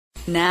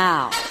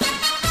now.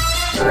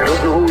 I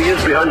don't know who he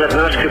is behind that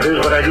mask of his,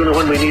 but I do know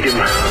when we need him.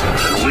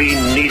 And we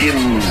need him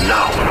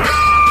now.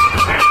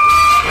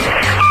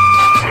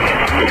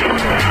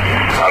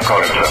 I'll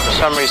call him, sir. For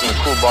some reason, the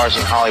cool bars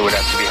in Hollywood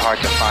have to be hard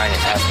to find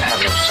and have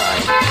no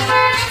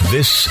sign.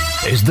 This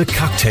is the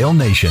Cocktail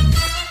Nation.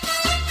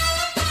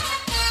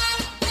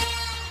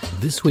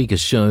 This week a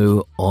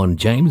show on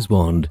James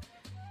Bond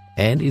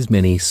and his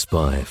many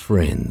spy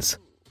friends.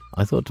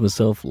 I thought to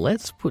myself,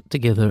 let's put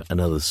together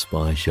another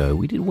spy show.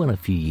 We did one a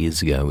few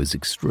years ago. It was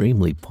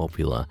extremely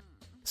popular.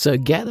 So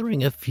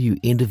gathering a few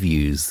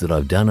interviews that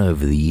I've done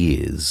over the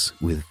years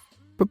with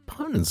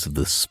proponents of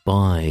the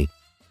spy,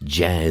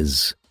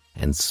 jazz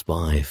and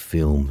spy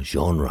film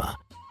genre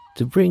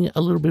to bring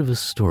a little bit of a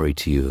story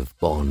to you of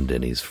Bond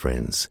and his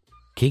friends.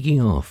 Kicking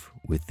off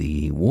with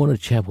the Warner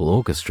Chapel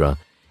Orchestra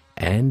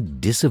and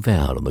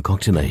Disavowed on the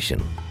Cocktail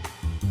Nation.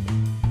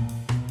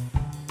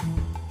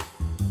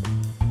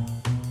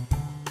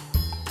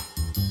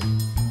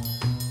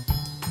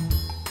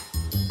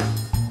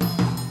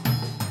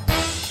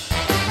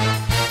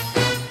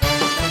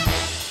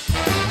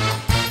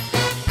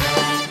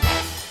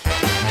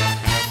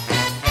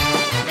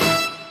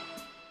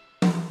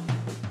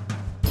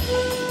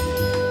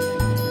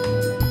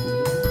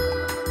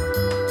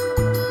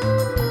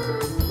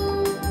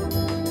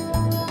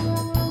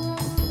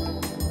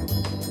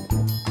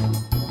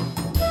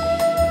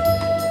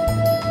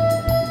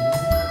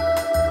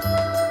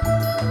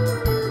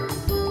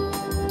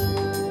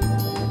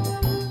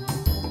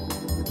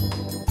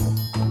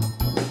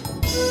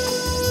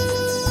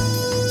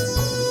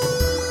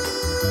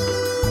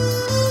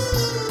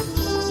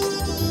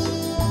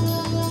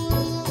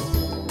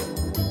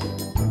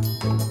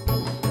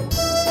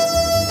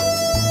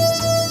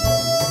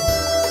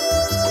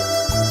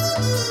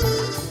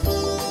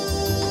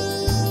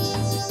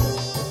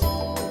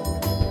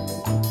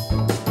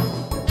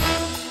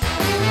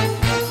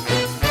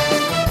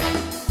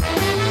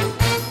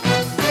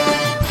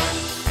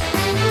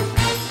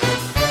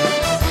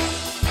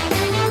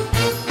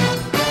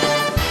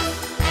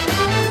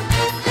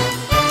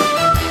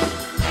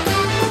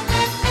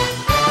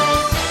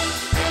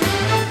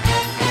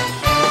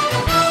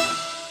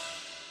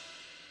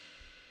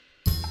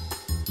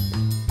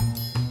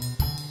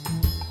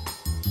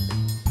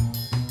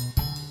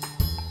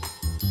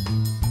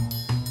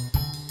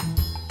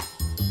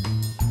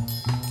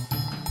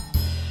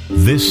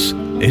 This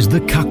is the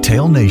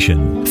Cocktail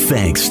Nation,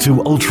 thanks to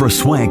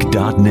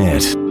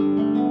ultraswank.net.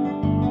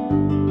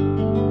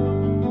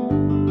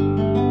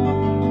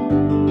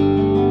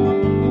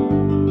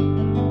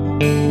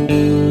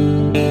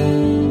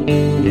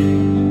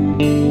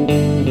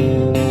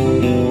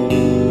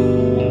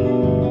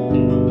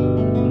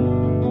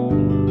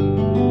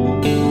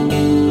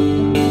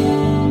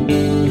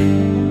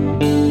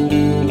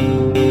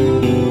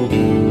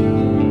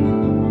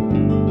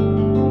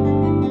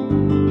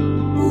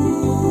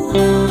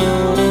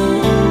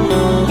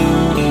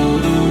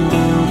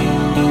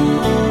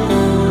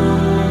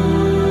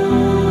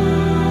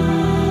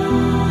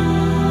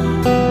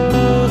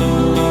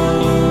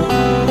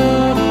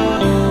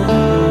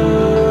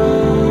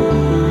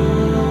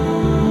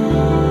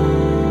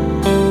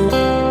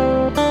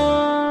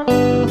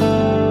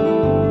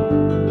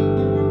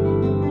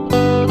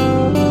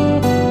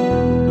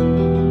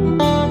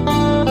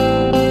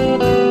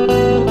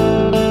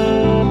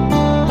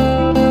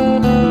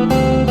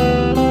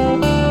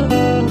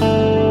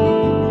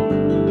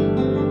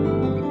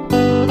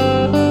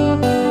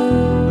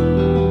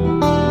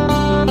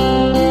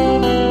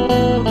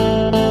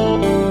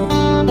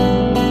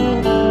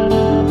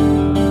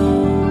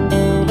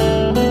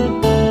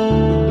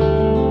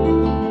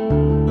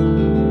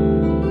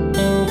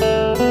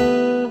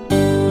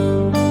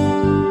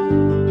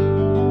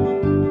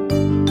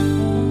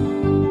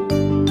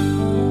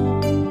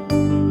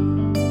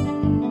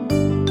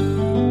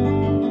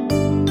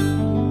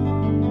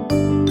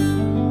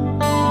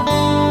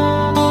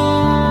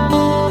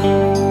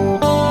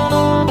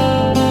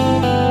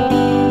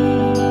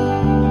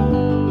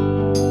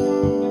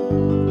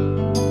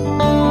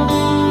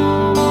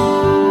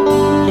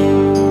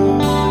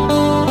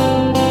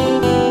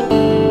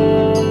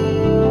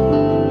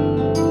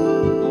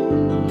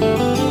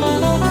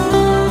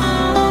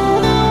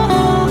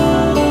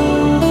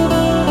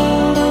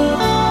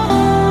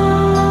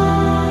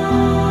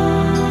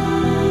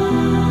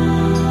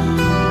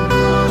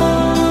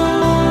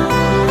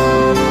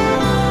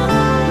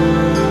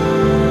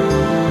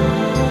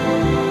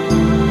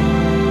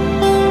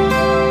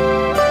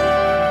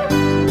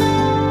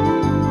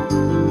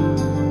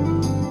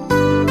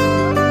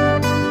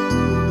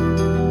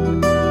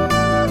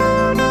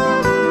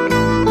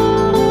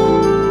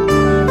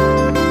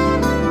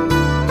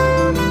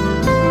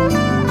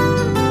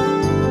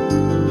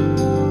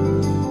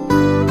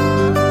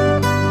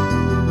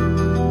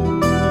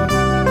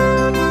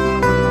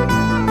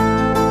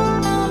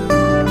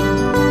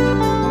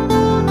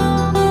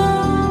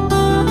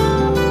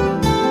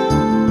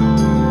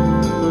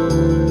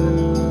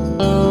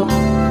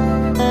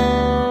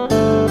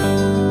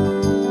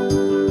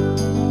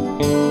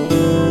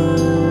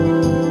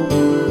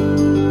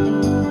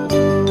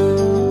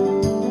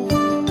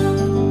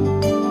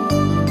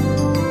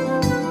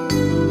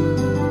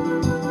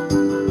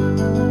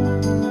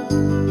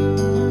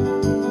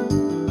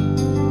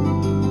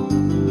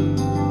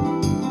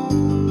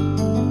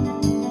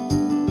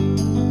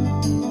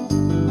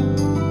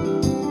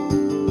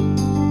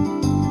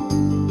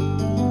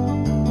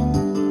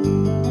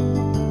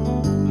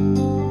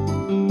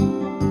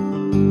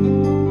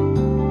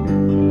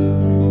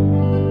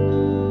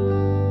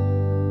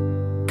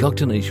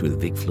 Cocktail Nation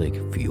with Vic Flick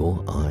for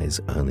your eyes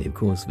only. Of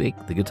course, Vic,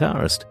 the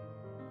guitarist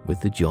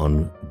with the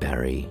John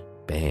Barry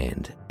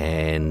Band.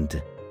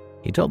 And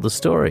he told the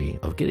story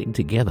of getting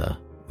together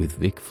with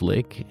Vic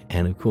Flick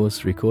and, of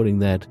course, recording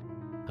that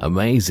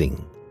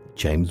amazing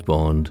James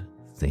Bond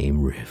theme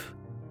riff.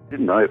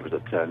 Didn't know it was a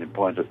turning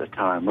point at the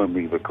time. When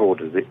we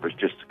recorded it, it was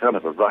just kind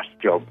of a rush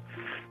job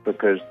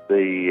because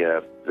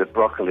the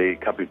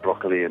Cubby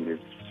Broccoli and his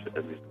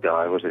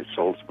guy, was it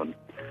Saltzman,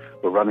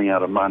 were running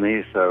out of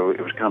money, so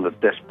it was kind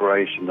of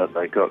desperation that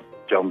they got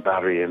John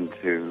Barry in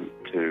to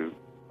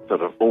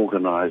sort of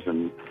organise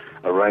and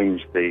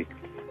arrange the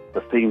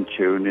theme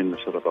tune in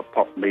sort of a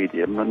pop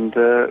medium, and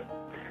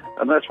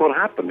that's what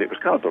happened. It was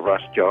kind of a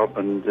rush job,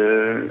 and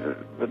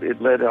but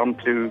it led on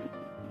to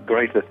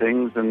greater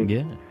things, and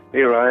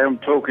here I am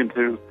talking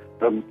to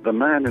the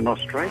man in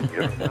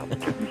Australia about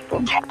James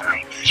Bond.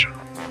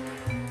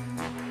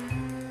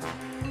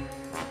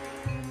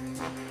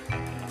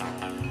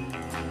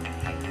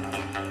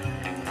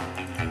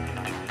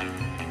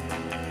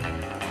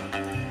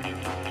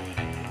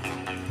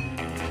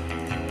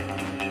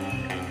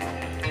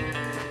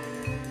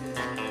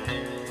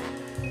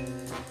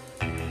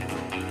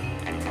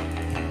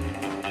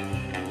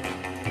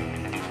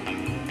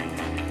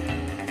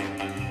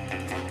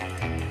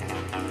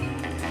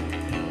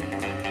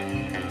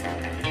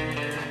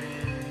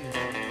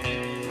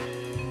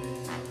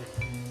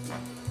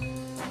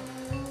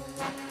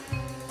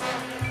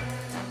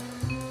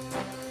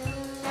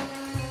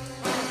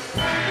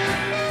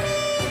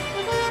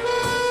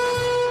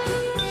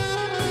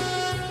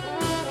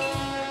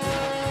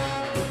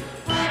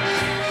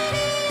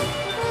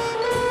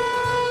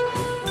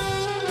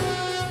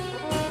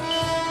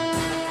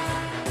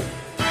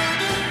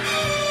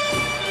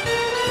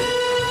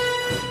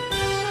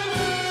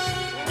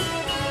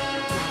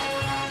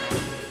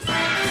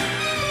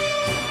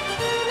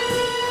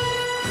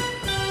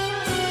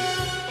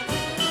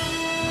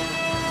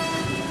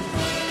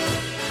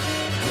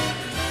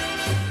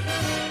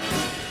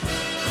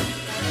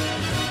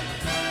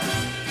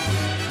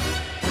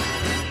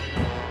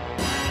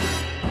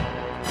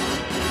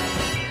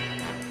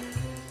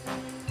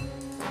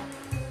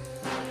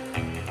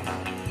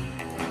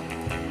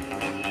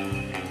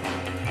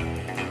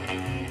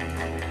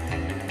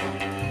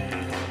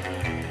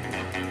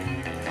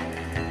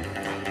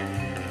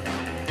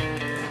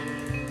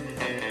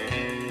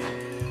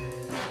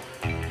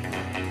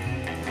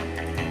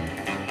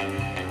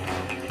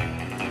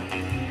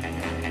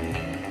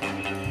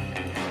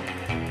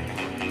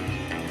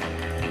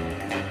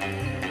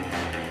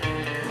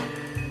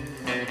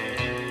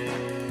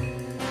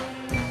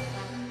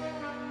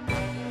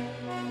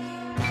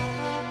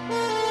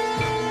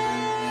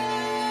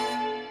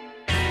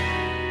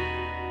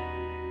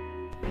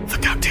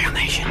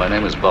 My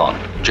name is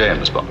Bond,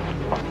 James Bond.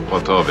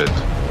 What of it?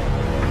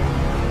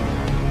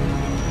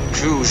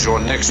 Choose your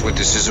next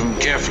witticism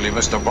carefully,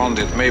 Mr. Bond.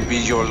 It may be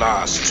your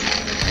last.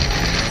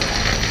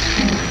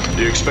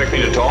 Do you expect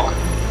me to talk?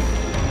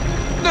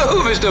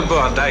 No, Mr.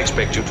 Bond, I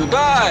expect you to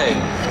die.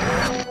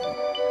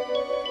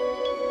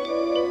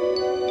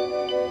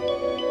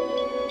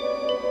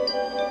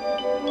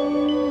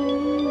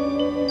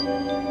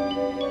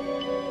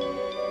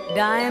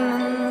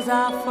 Diamonds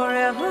are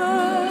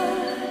forever.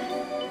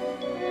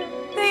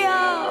 They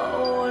are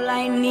all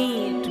I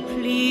need to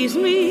please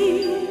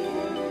me.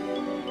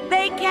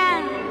 They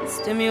can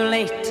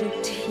stimulate and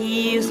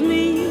tease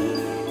me.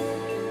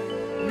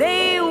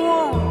 They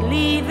won't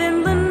leave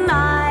in the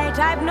night.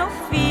 I've no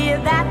fear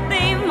that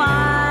they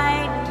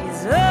might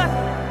desert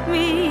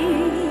me.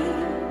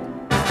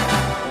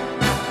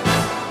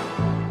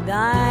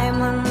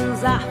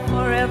 Diamonds are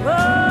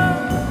forever.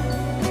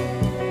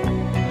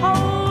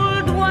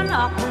 Hold one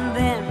up and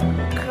then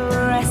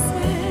caress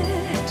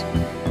it.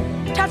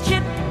 Touch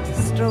it,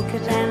 stroke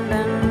it and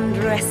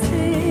undress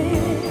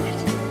it.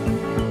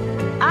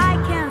 I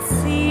can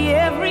see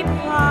every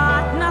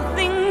part.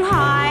 Nothing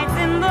hides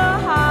in the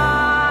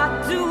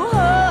heart to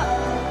hurt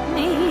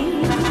me.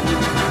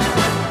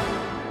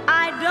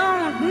 I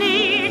don't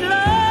need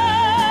love.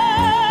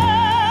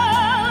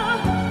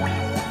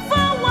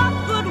 For what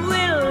good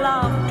will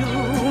love do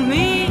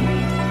me?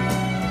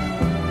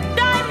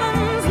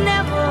 Diamonds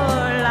never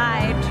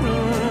lie to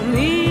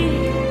me.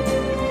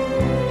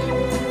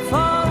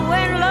 For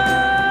when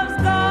love's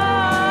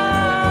gone,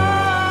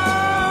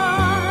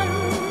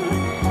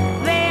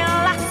 they'll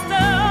last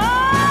on.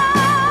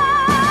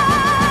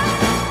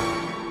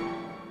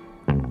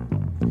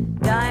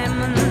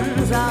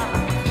 Diamonds are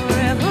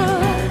forever,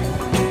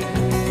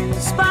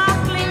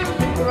 sparkling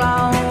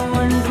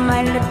round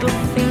my little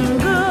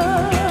finger.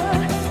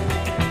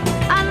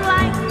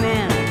 Unlike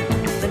men,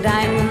 the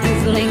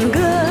diamonds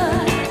linger.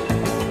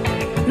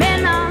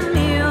 Men are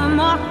mere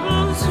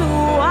mortals who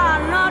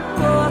are not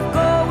worth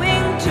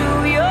going to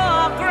your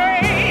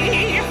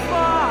grave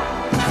for.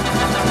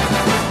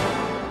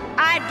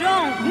 I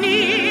don't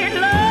need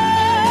love.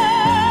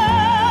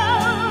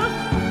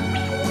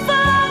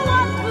 For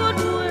what good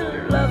will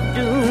love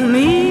do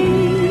me?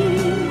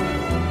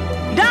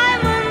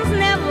 Diamonds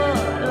never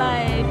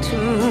lie to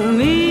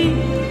me.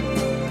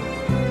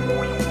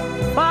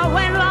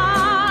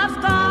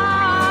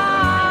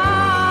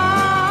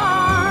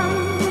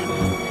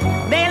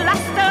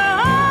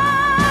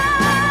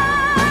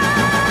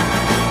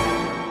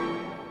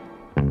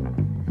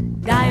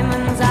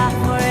 Diamonds are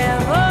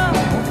forever,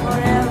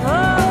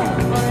 forever,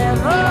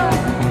 forever.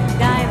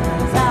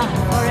 Diamonds are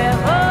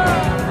forever,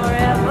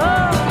 forever,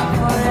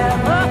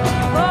 forever,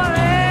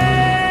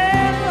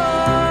 forever.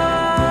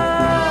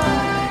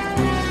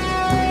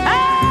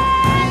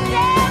 And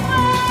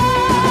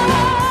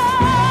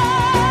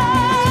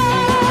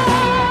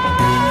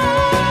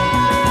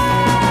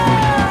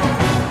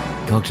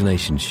ever.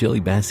 Cocktail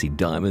Shirley Bassey,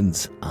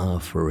 Diamonds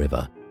Are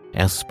Forever.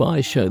 Our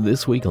spy show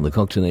this week on the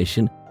Cocktail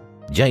Nation.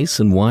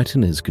 Jason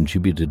Whiten has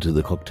contributed to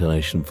the Cocktail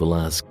Nation for the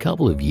last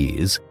couple of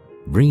years,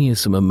 bringing us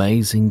some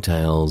amazing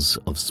tales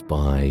of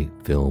spy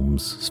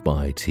films,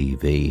 spy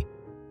TV,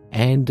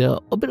 and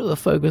a bit of a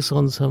focus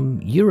on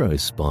some Euro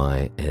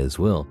spy as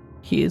well.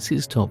 Here's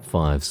his top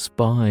 5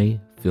 spy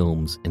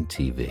films and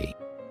TV.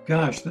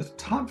 Gosh, the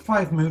top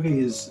 5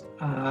 movies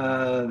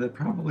that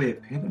probably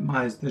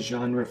epitomize the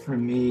genre for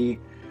me,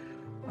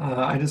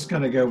 I just got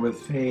to go with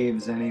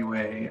faves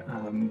anyway.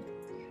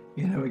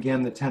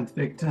 Again, The 10th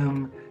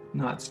Victim,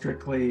 not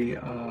strictly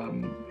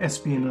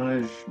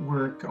espionage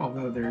work,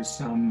 although there's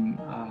some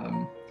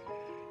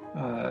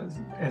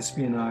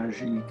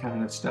espionage-y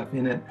kind of stuff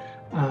in it,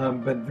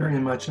 but very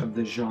much of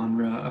the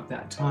genre of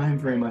that time,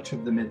 very much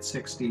of the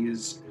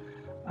mid-60s,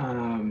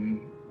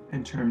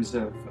 in terms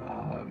of,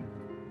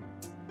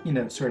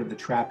 sort of the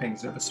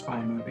trappings of a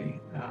spy movie.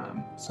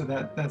 So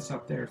that's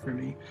up there for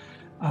me.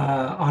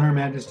 On Her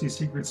Majesty's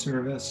Secret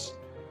Service,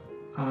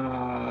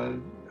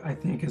 I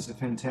think is a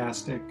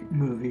fantastic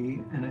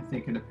movie, and I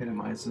think it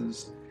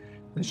epitomizes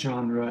the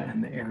genre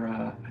and the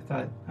era.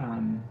 I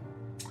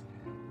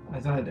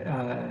thought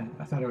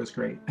it was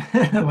great,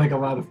 like a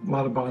lot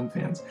of Bond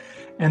fans.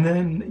 And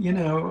then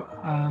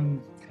I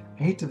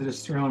hate to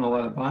just throw in a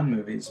lot of Bond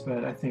movies,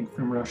 but I think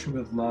From Russia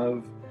with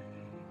Love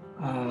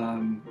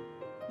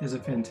is a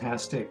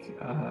fantastic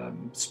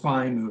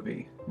spy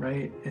movie,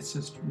 right? It's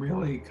just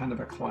really kind of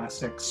a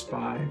classic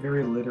spy,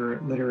 very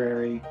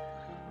literary.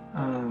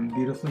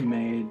 Beautifully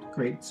made,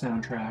 great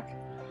soundtrack.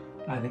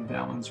 I think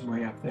that one's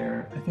way up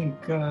there. I think,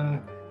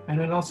 and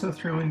I'd also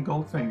throw in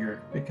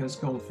Goldfinger, because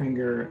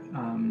Goldfinger,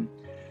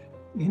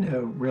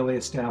 really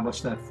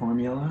established that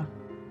formula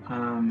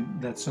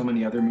that so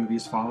many other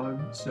movies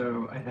followed.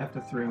 So I'd have to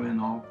throw in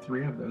all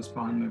 3 of those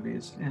Bond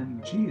movies.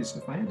 And geez,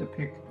 if I had to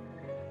pick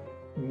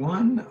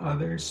one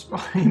other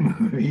spy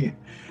movie,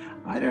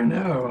 I don't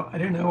know. I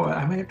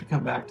might have to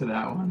come back to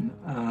that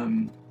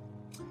one.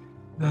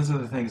 Those are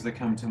the things that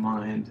come to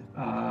mind.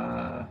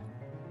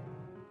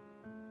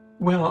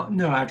 Well,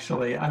 no,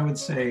 actually, I would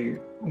say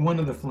one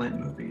of the Flint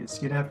movies.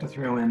 You'd have to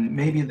throw in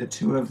maybe the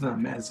 2 of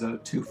them as a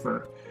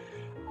twofer.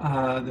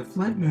 The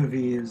Flint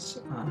movies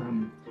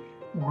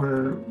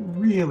were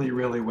really,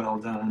 really well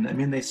done. I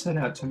mean, they set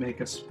out to make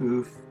a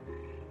spoof,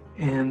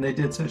 and they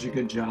did such a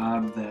good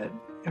job that,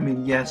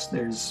 yes,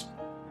 there's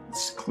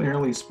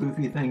clearly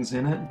spoofy things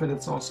in it, but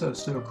it's also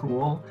so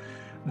cool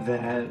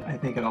that I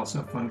think it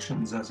also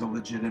functions as a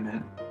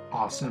legitimate,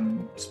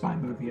 awesome spy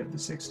movie of the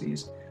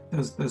 60s,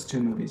 those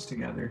 2 movies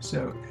together.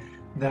 So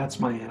that's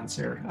my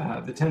answer.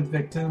 The 10th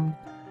Victim,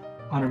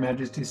 On Her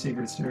Majesty's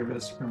Secret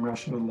Service, From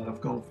Russia with Love,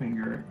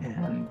 Goldfinger,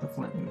 and the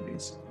Flint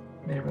movies.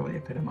 They really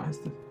epitomize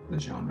the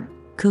genre.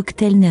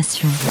 Cocktail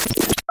Nation.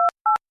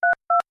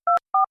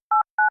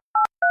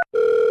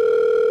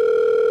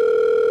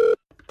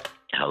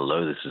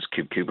 Hello, this is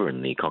Cube Cooper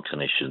in the Cocktail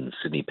Nation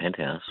Sydney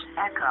Penthouse.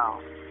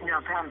 Echo,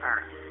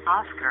 November,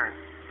 Oscar,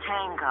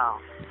 Tango,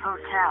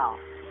 Hotel,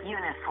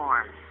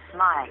 Uniform,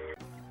 Mike.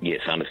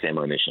 Yes, I understand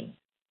my mission.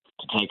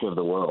 To take over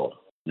the world.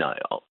 No,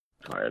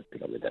 sorry, I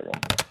think I read that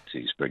wrong.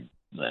 To spread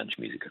lounge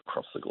music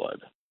across the globe.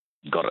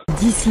 Got it.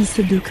 D'ici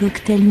c'est de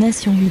Cocktail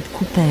Nation with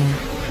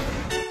Cooper.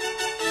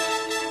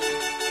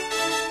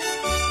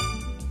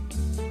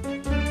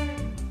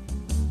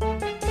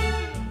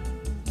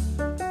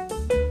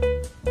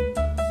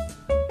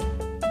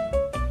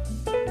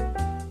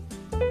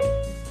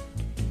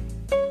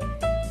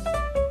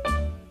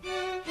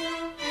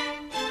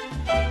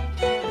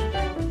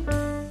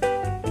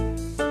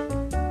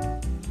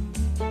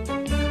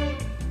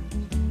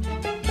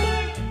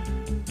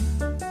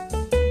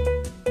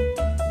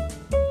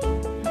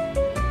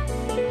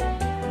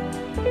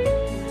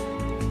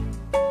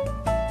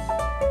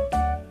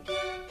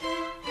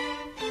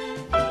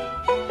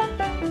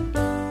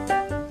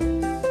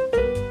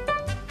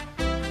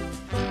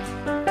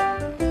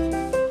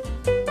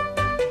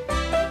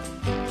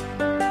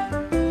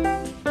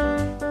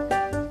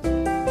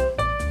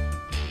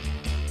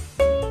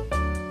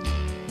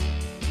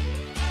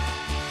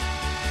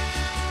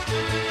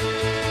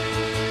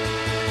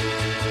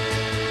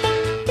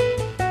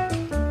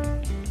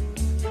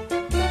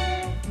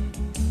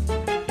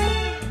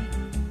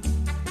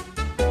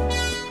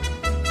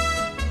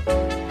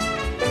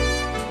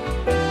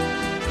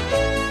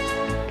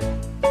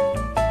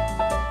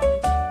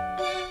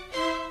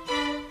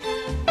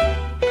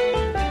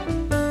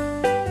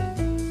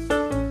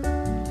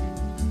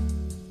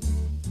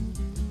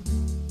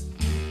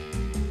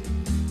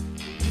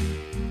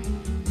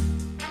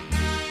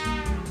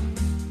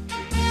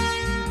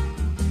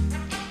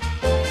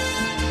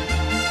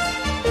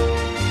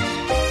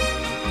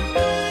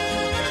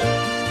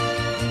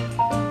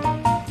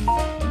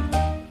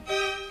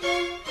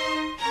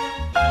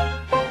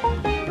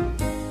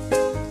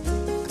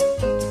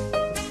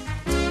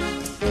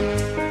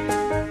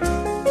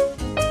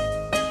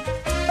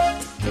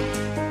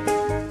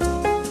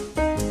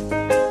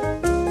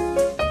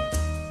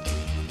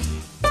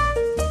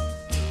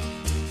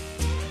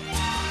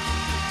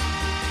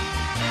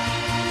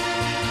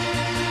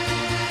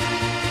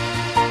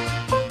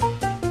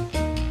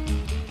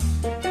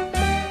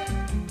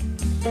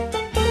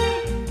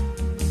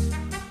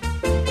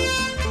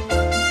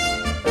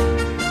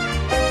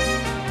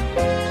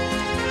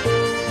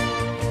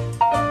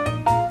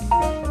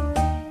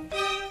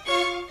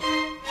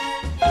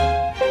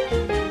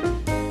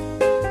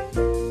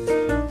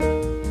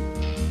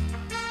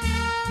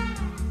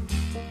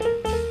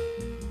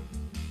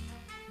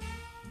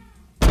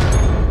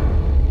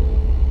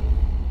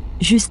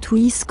 Just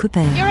Louis Cooper.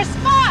 You're a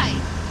spy!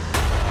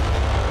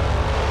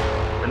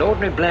 An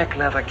ordinary black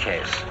leather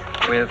case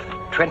with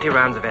 20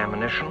 rounds of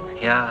ammunition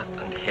here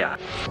and here.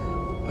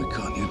 Why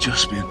can't you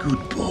just be a good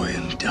boy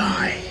and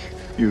die?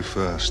 You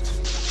first.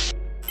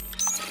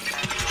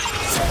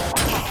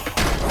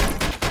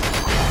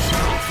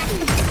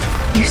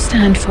 You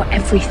stand for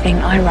everything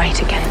I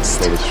write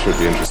against. Well, this should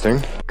be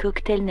interesting.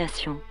 Cocktail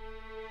Nation.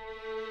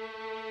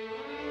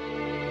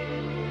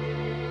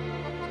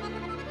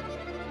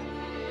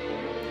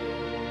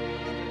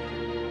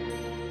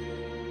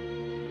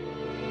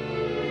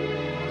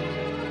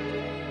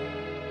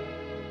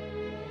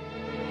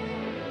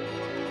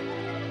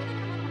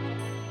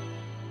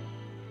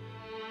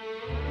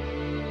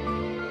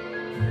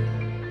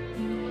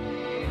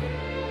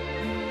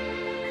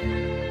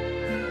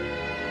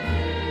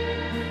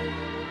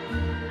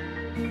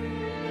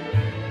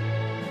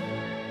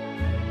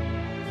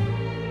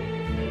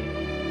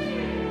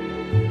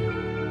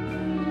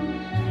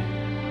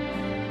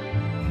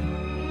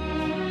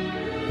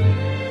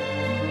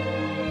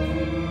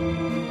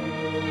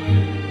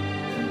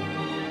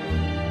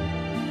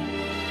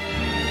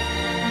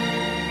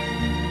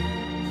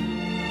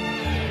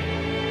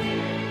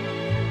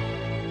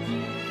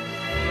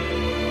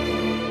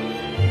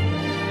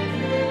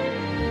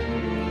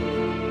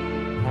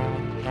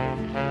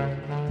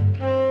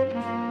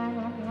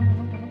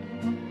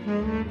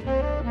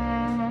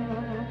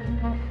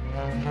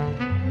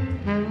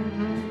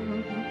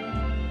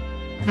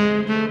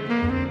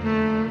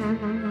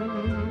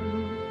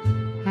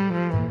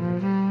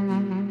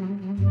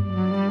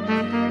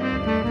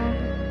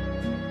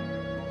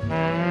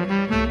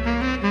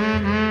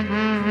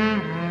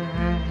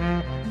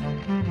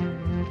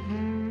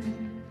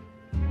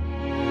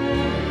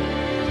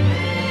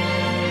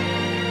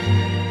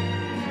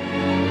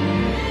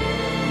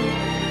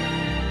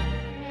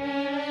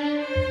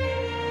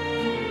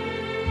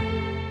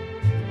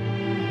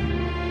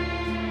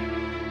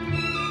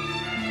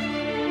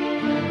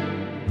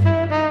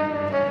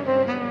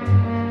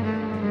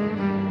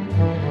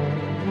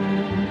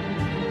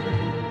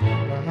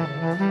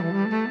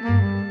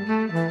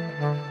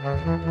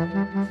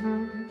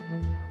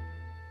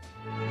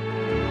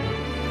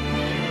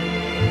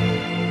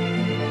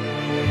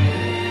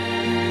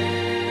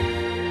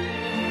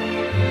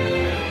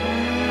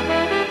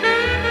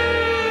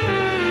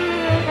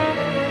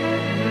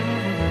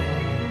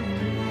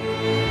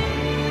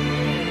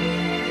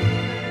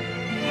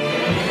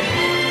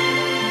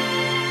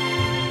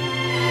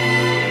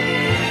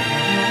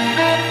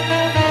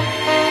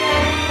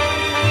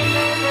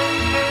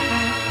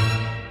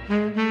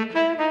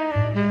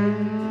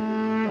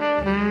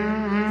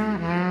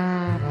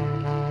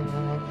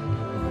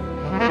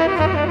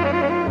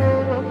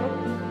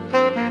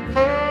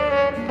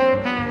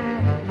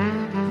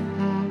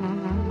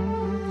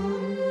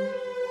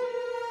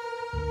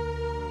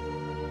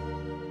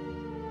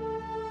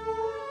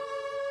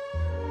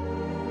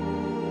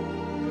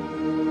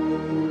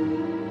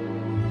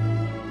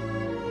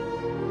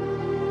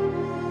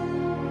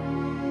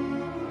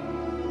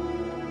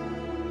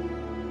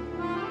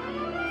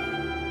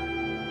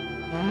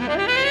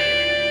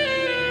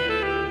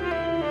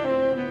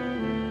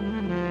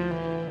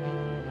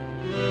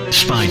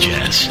 Spy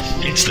Jazz.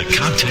 It's the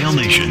Cocktail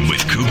Nation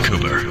with Coop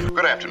Cooper.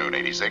 Good afternoon,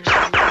 86.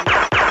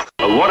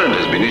 A warrant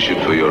has been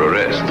issued for your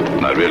arrest.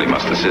 I really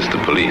must assist the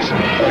police.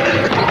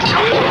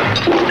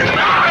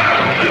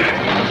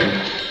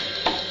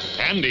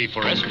 Handy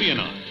for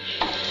espionage.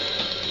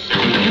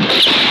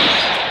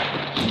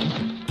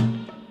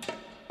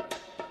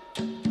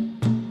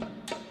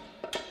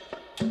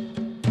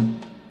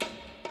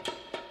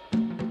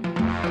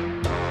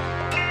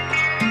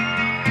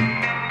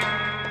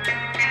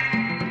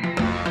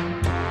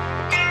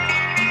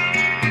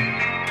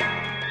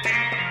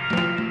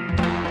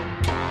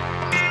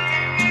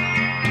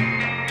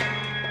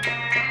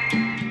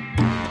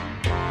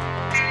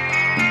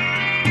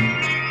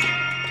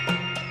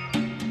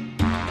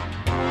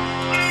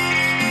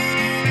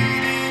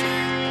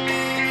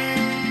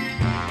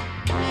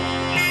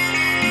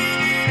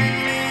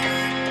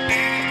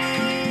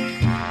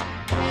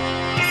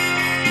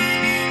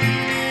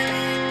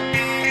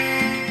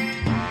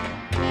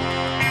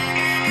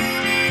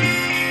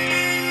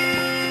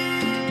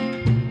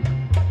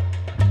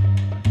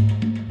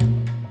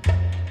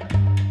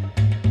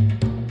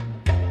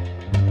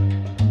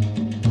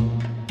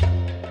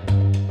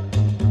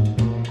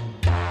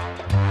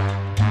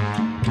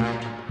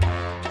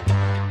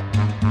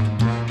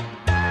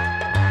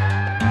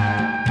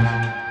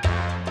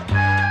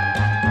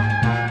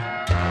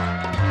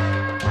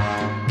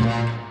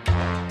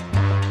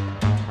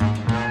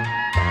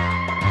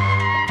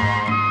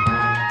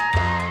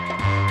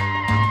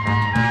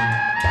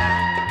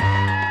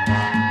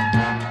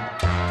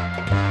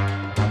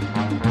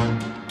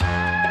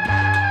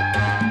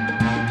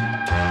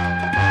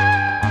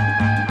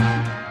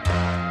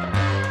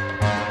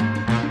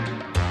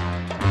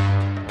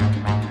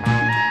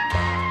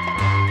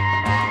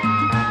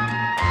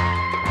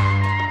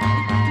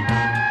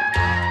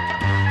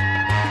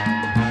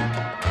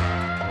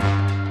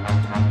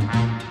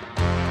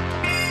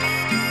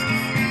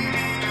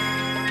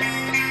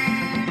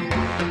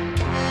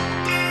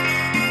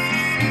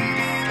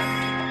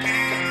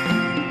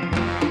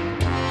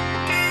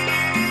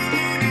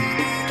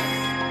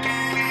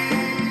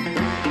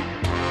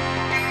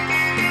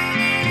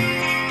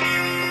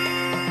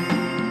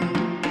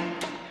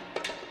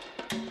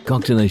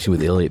 Cocktail Nation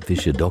with Elliot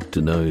Fisher,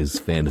 Dr. No's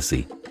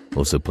Fantasy.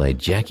 Also played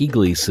Jackie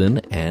Gleason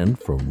and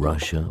From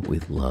Russia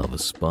with Love, a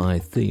spy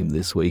theme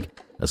this week,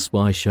 a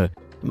spy show.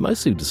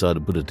 Mostly decided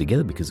to put it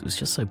together because it was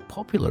just so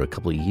popular a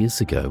couple of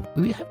years ago.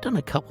 We have done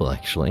a couple,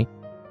 actually,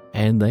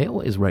 and they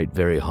always rate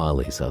very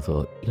highly. So I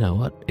thought, you know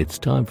what, it's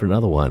time for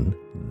another one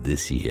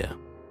this year.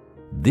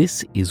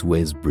 This is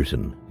Wes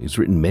Britton, who's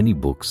written many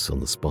books on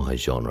the spy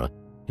genre,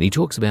 and he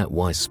talks about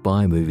why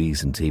spy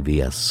movies and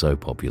TV are so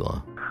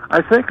popular.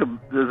 I think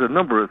there's a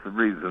number of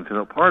reasons.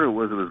 Part of it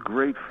was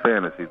great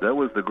fantasy. That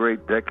was the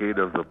great decade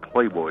of the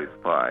Playboy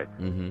spy,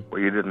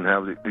 where you didn't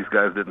have these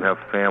guys didn't have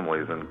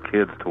families and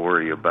kids to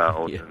worry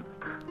about, and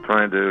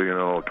trying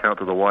to account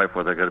to the wife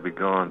where they got to be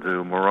gone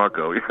to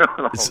Morocco. And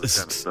all it's this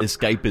kind of stuff.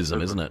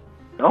 Escapism, isn't it?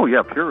 Oh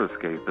yeah, pure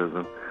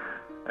escapism,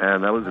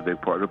 and that was a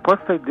big part of it. Plus,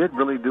 they did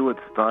really do it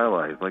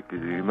stylized, like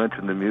you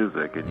mentioned the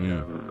music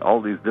and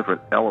all these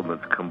different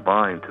elements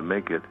combined to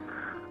make it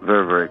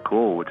very, very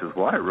cool, which is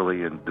why it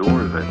really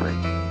endures, I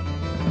think.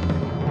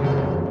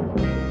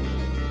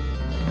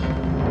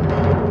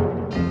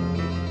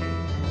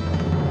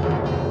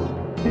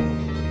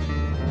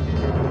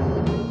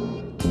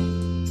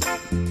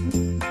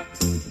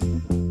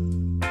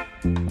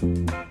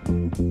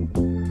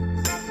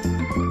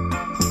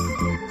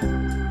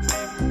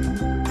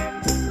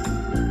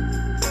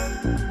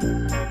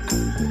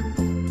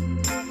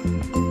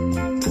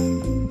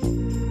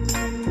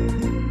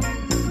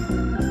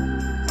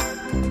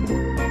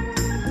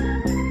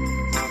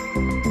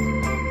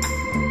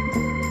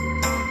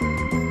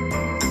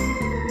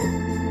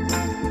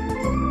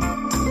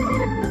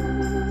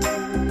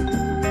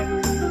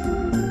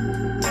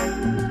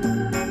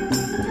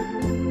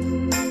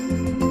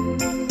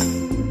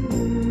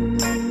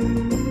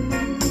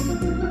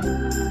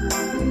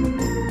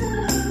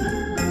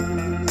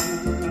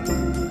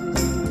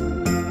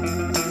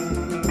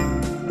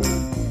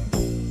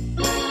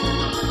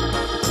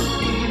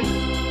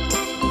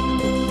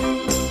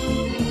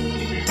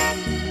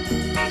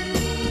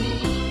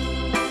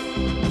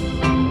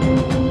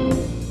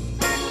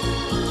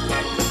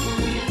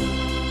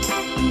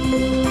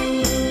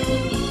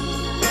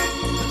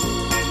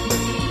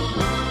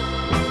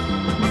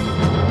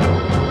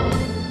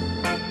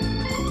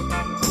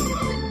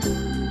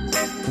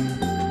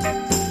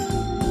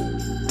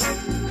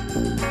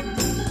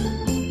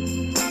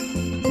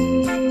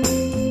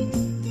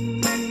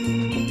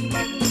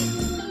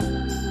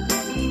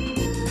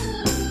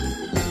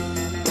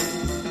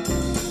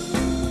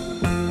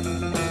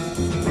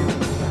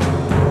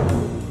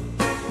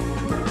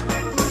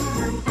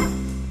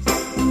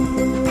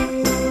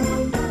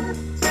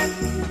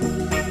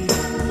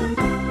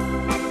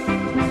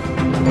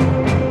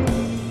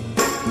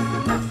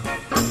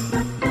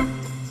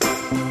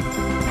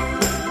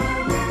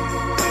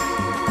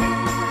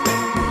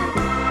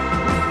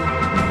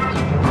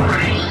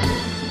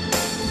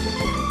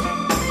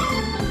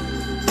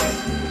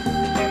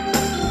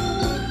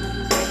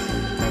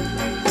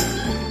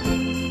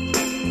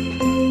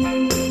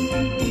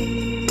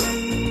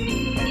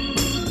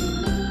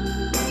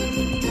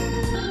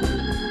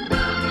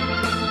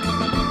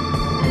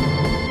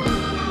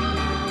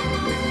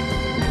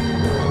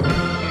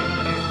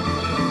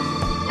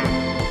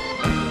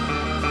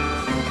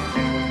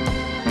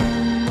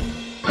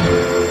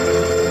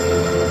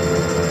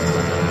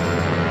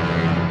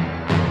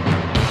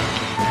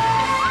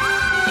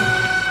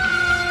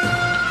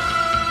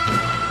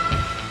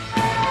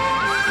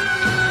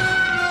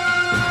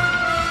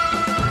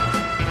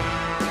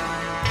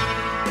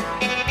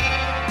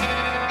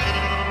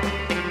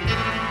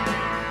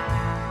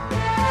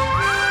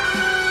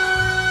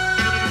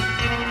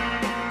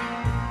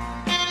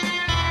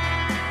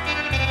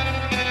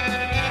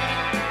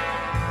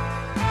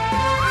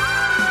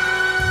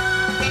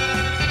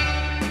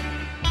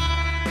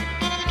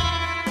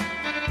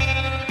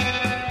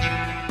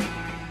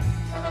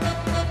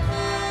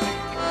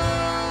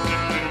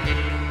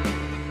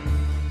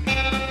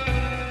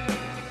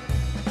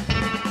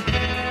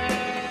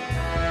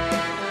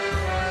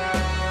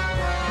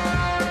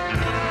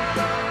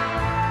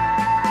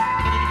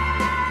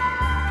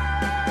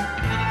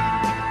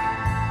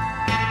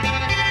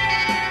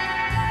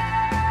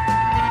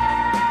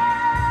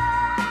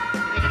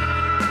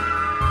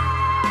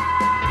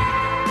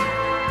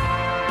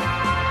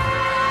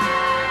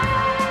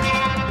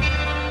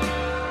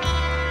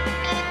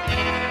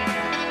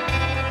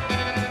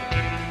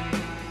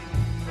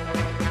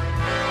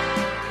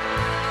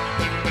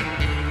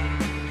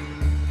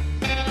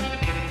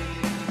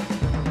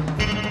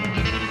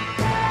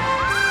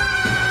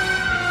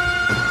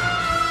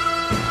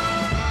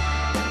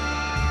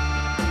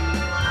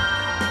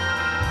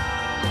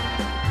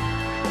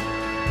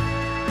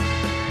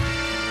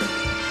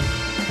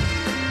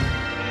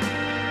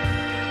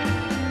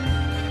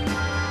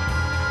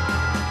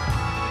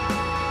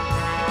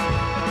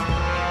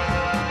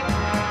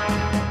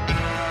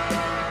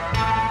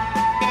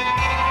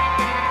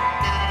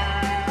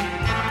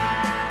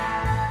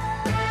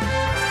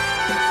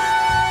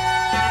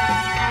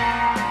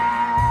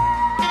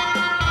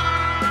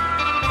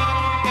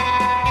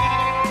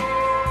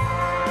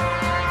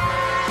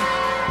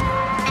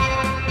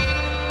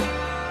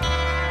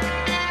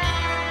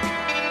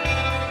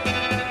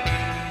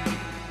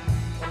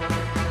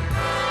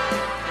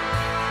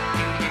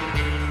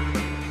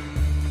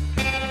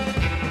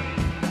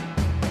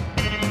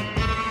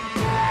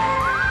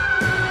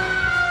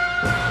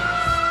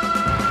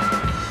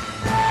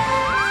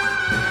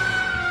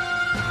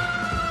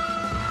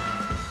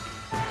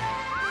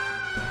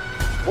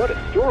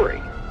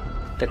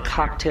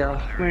 Cocktail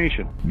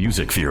Nation.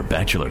 Music for your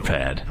bachelor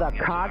pad. The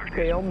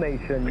Cocktail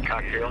Nation. The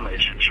Cocktail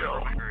Nation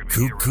Show.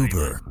 Coop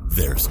Cooper,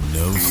 there's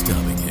no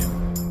stopping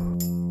him.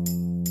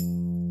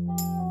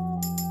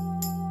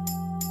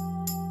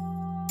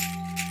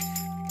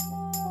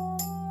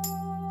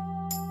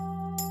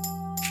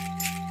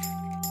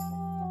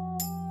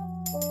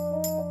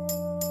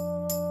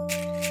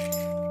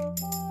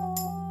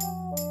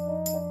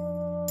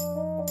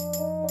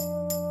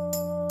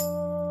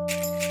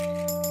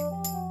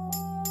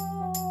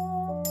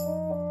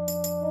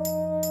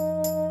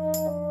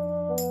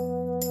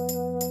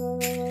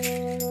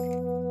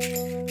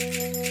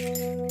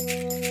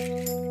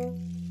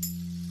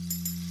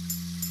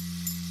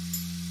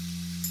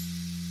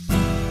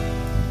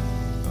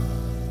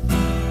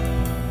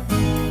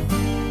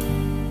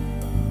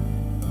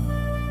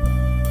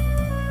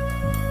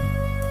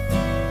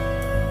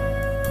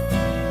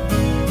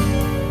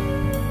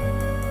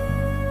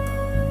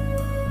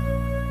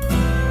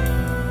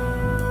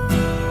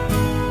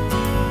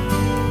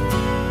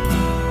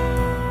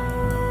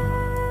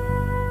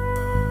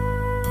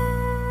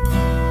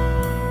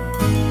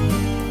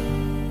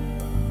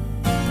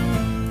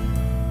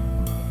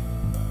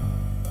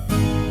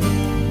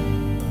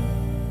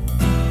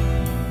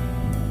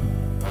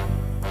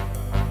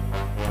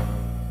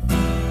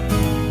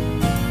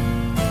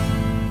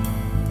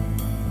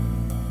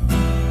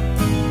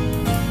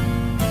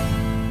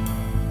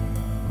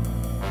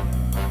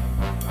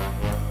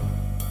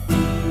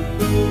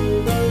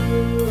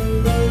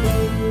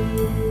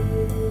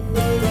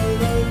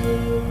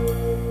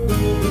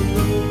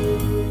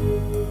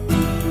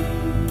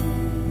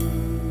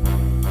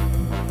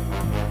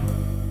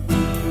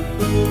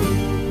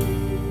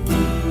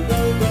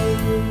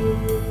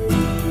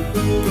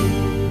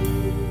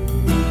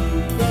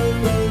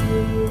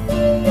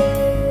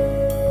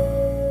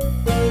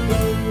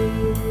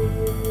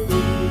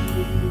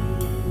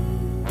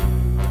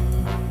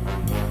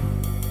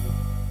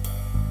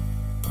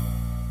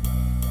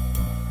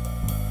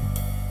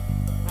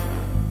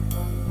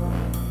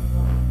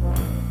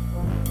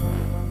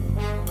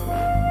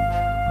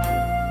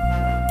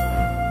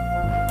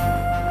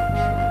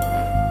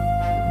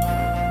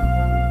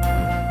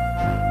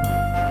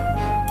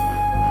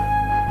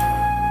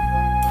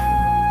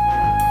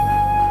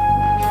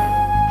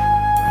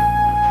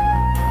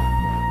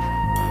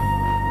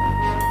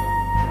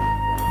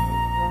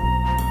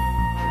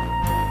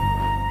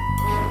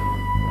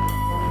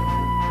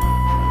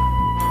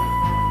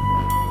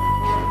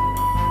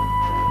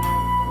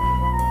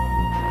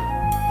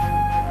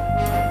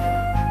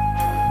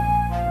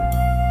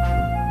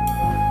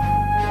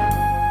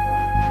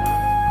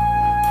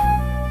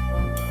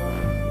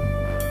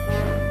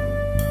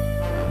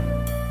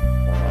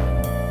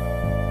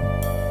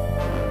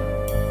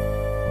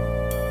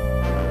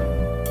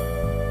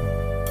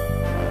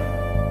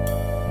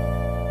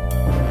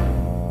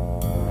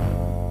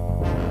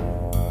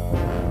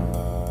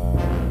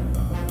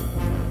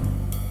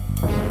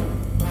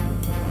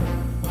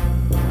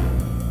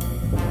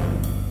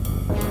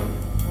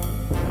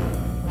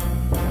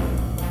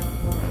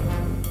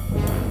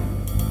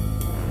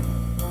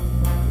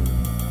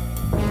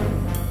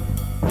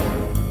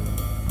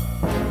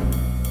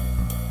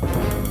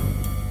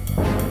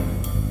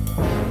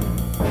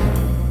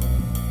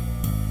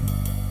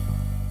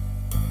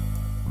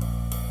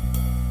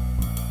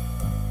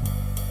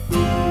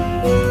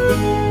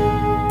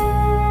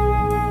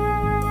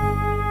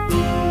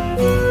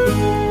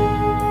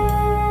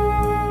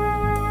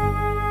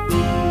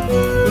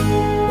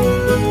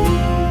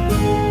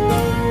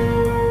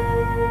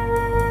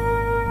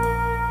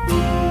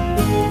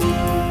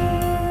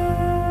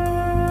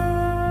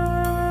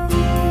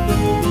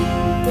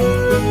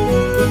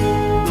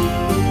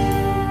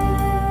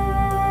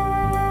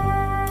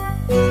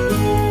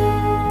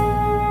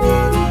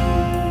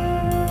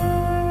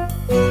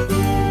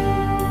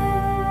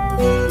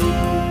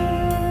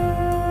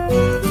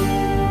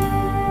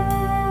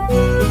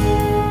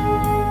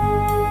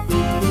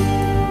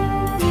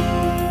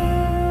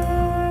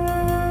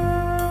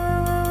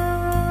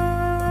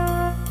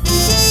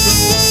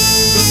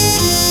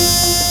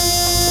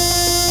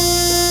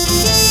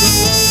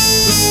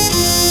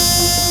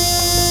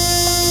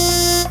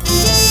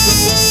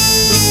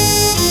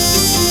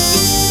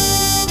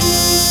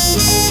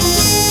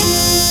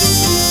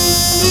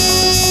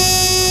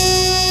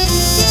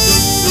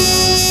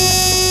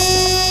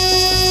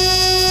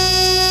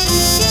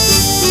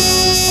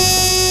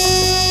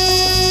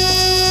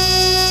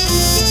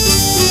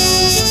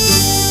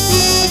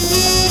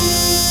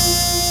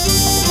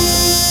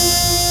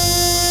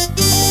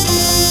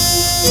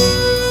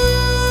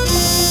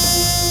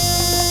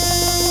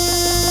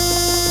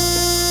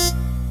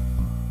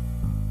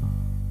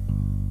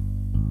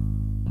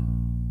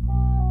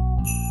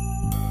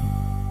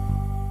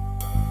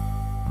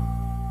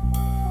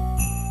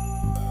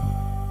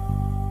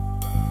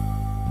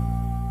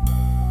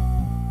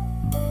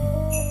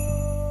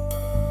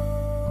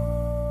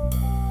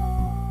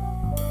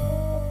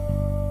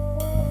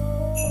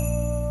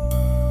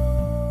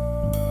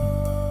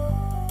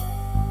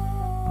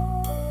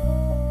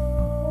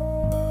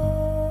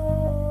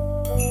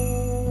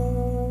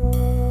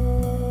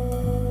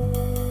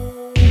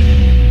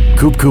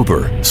 Coop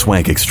Cooper,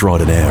 swank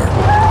extraordinaire.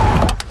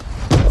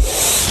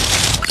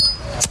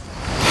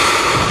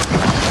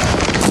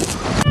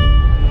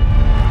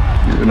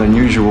 You're an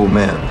unusual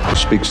man who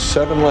speaks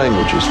 7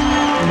 languages.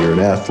 You're an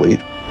athlete.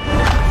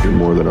 You're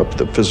more than up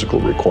to the physical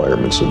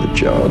requirements of the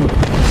job.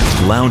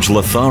 Lounge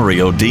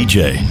Lothario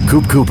DJ,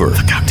 Coop Cooper.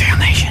 The Cocktail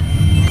Nation.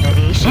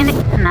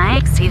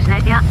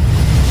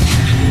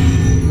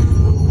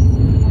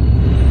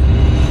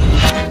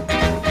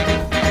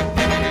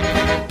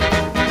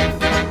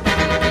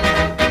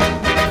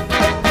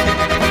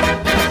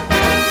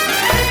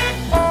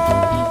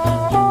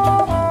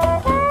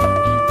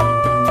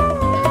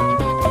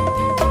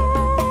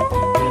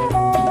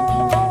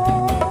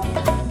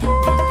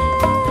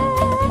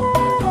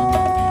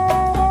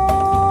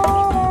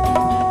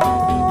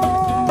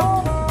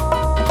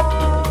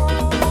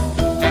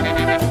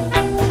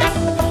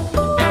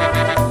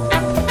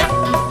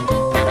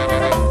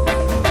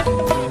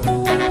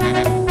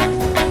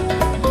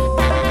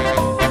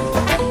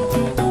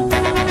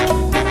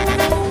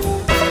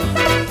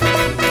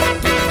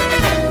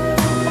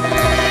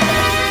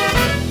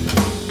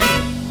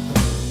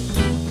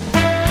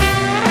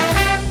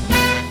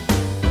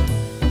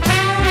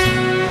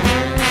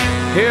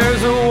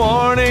 Here's a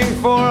warning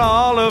for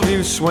all of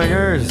you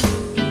swingers.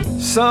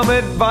 Some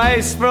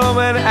advice from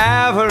an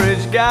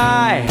average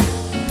guy.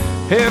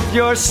 If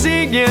you're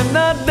seeing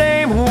a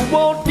dame who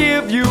won't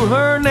give you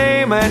her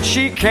name and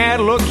she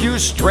can't look you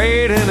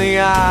straight in the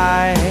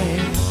eye,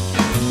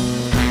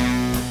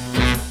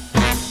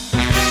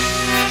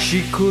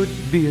 she could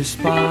be a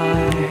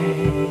spy.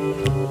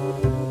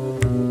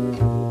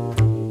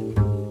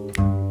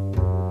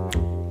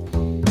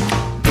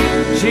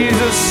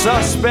 She's a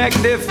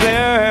suspect if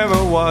there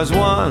ever was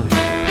one.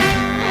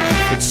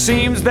 It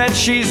seems that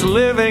she's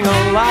living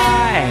a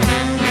lie.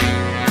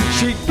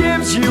 She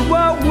gives you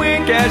a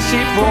wink as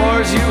she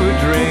pours you a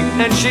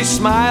drink, and she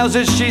smiles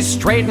as she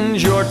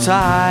straightens your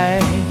tie.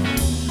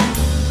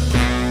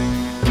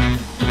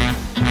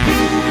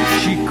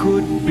 She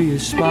could be a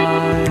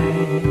spy.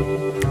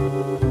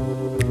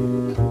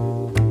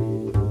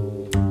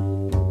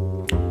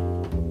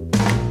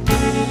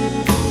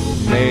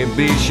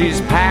 Maybe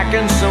she's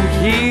packing some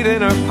heat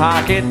in her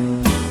pocket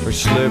or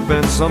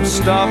slipping some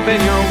stuff in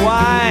your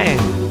wine.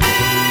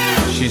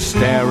 She's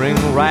staring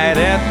right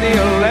at the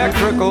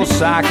electrical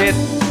socket,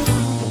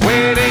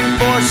 waiting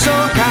for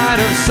some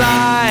kind of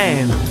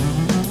sign.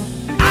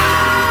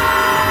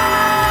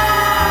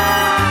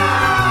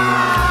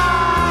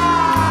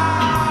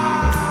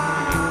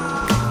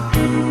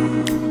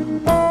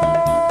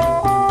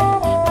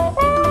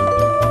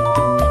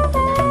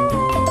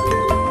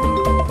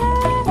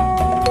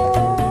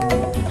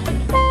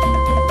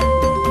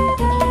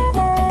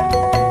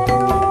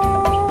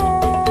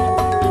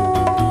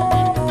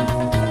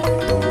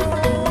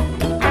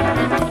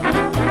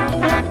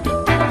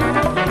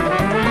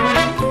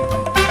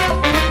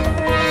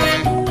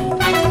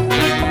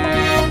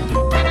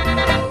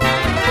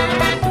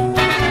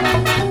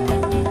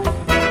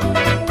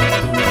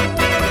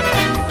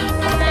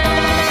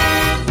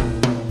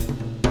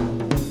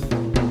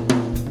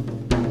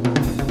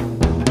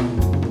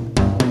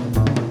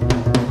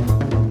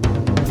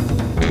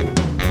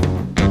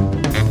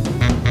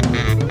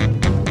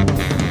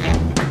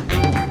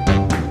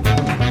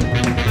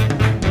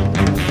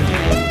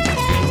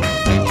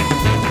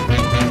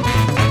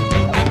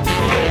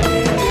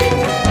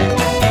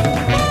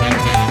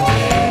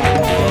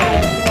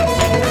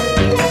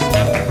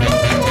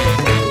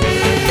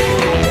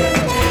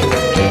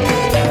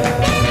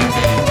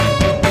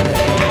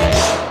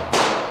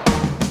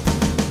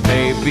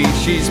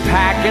 She's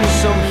packing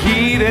some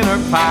heat in her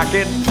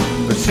pocket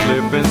or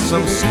slipping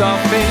some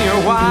stuff in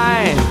your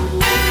wine.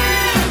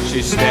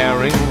 She's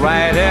staring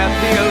right at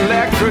the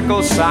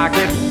electrical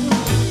socket,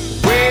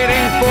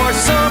 waiting for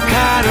some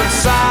kind of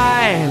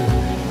sign.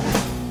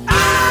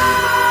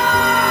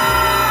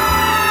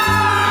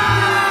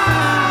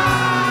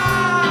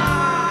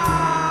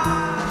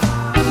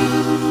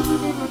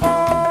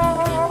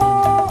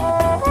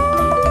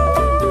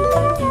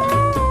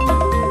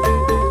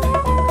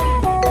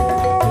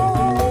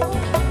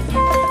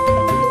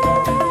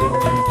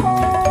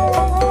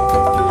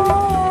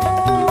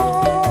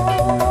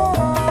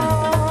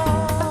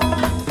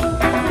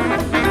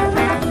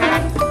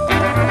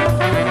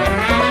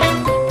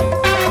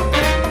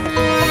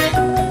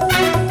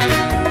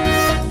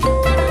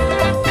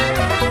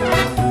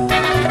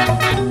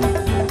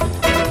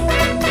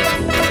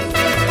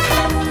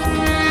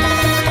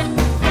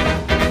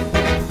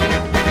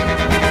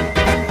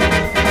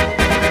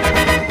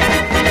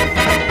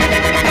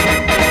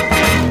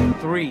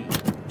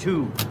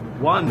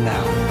 One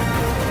now.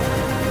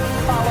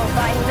 Followed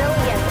by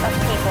millions of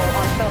people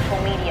on social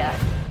media.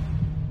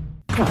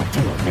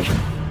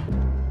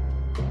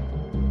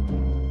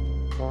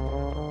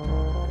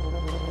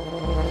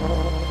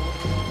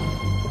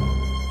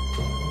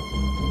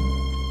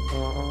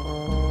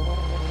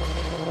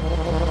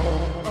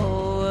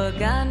 Oh, a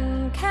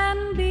gun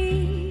can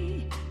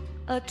be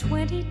a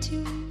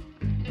 22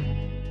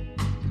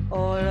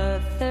 or a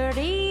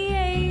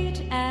 38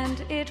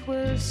 it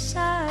will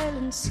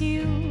silence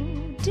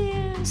you,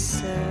 dear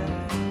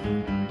sir.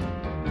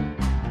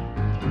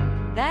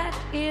 That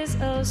is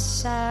a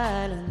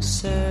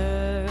silencer.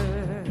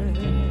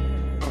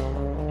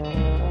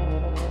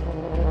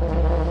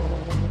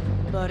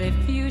 But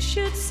if you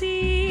should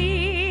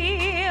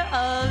see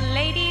a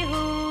lady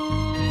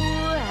who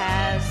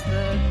has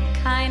the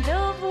kind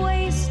of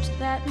waist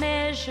that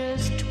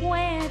measures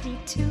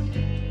 22,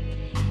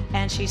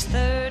 and she's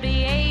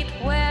 38,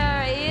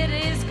 where it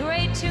is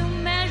great to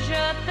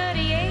measure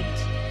 38,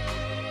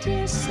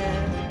 dear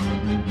sir,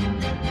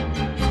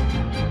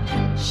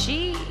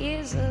 she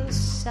is a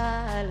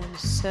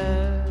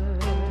silencer.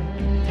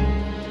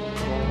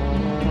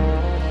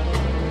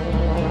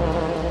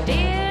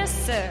 Dear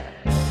sir,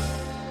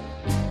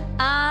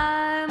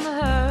 I'm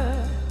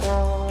her.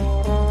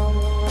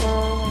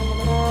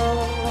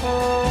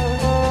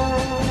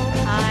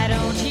 I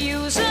don't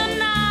use a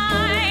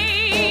knife,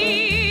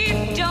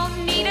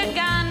 don't need a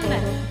gun.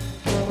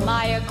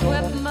 My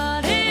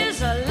equipment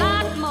is a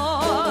lot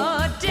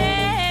more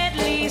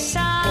deadly,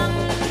 son,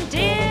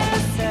 dear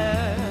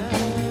sir.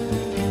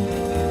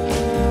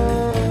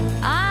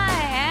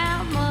 I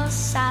am a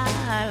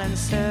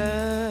silencer.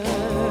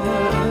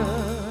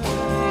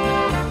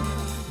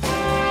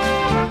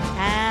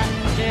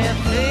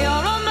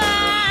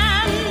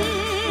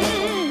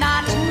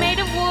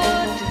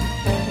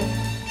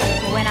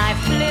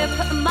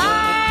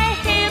 My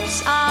hips,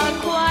 I'll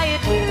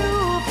quiet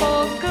you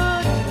for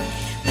good.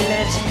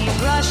 Let me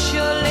brush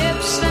your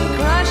lips and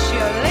crush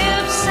your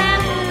lips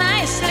and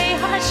nicely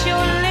hush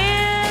your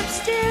lips,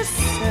 dear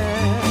sir.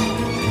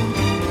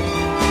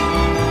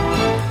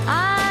 I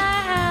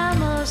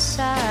am a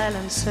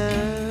silencer.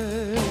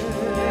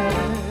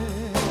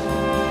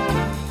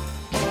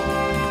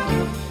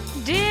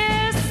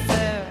 Dear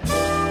sir,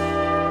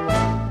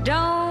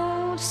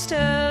 don't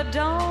stir,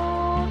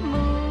 don't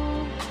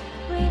move,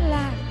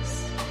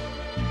 relax.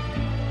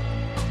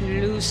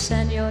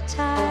 Loosen your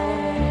tie.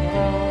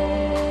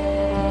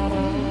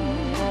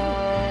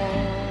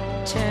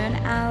 Turn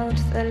out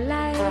the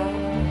light.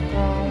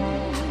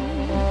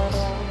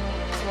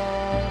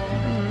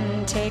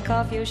 Take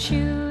off your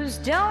shoes.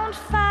 Don't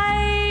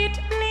fight.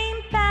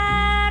 Lean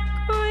back.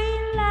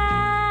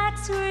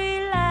 Relax,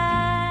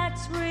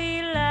 relax,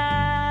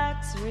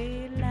 relax,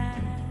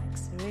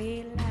 relax,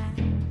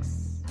 relax.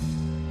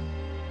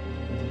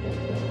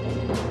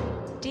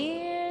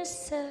 Dear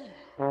sir.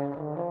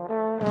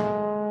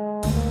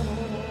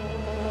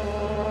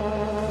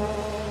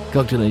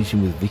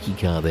 Cocktailation with Vicky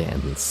Carr there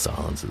and the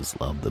Silencers.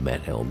 Love the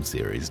Matt Helm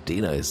series.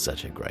 Dino is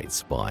such a great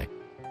spy.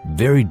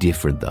 Very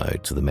different, though,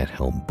 to the Matt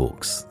Helm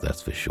books,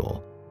 that's for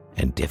sure.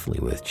 And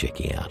definitely worth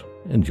checking out.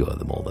 Enjoy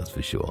them all, that's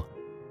for sure.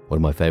 One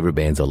of my favourite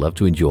bands I love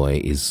to enjoy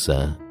is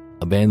a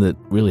band that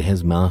really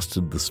has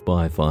mastered the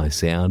spy-fi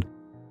sound.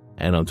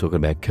 And I'm talking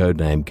about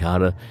Codename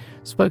Carter.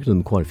 Spoken to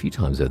them quite a few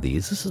times over the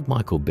years. This is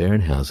Michael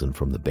Berenhausen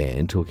from the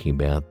band talking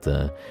about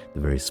the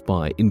various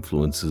spy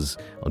influences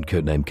on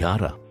Codename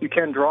Carter. You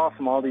can draw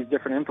from all these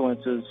different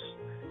influences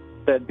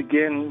that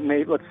begin,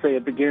 let's say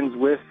it begins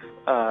with,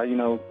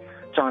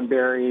 John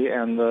Barry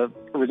and the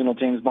original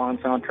James Bond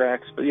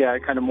soundtracks. But yeah,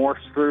 it kind of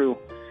morphs through.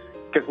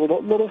 Gets a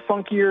little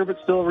funkier, but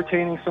still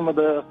retaining some of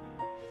the,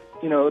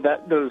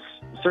 those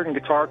certain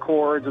guitar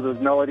chords or those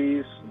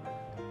melodies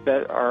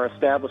that are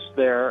established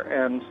there.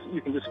 And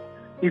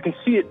you can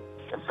see it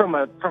from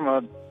a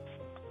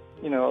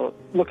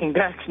looking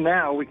back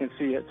now, we can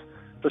see it.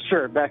 For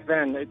sure, back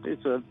then,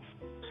 it's a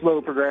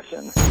slow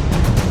progression.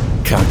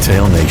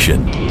 Cocktail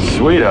Nation.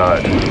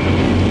 Sweetheart.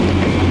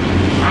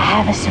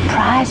 I have a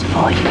surprise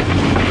for you.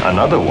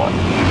 Another one.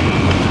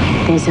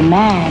 There's a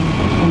man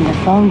in the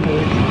phone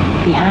booth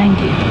behind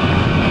you.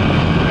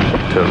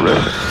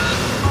 Terrific.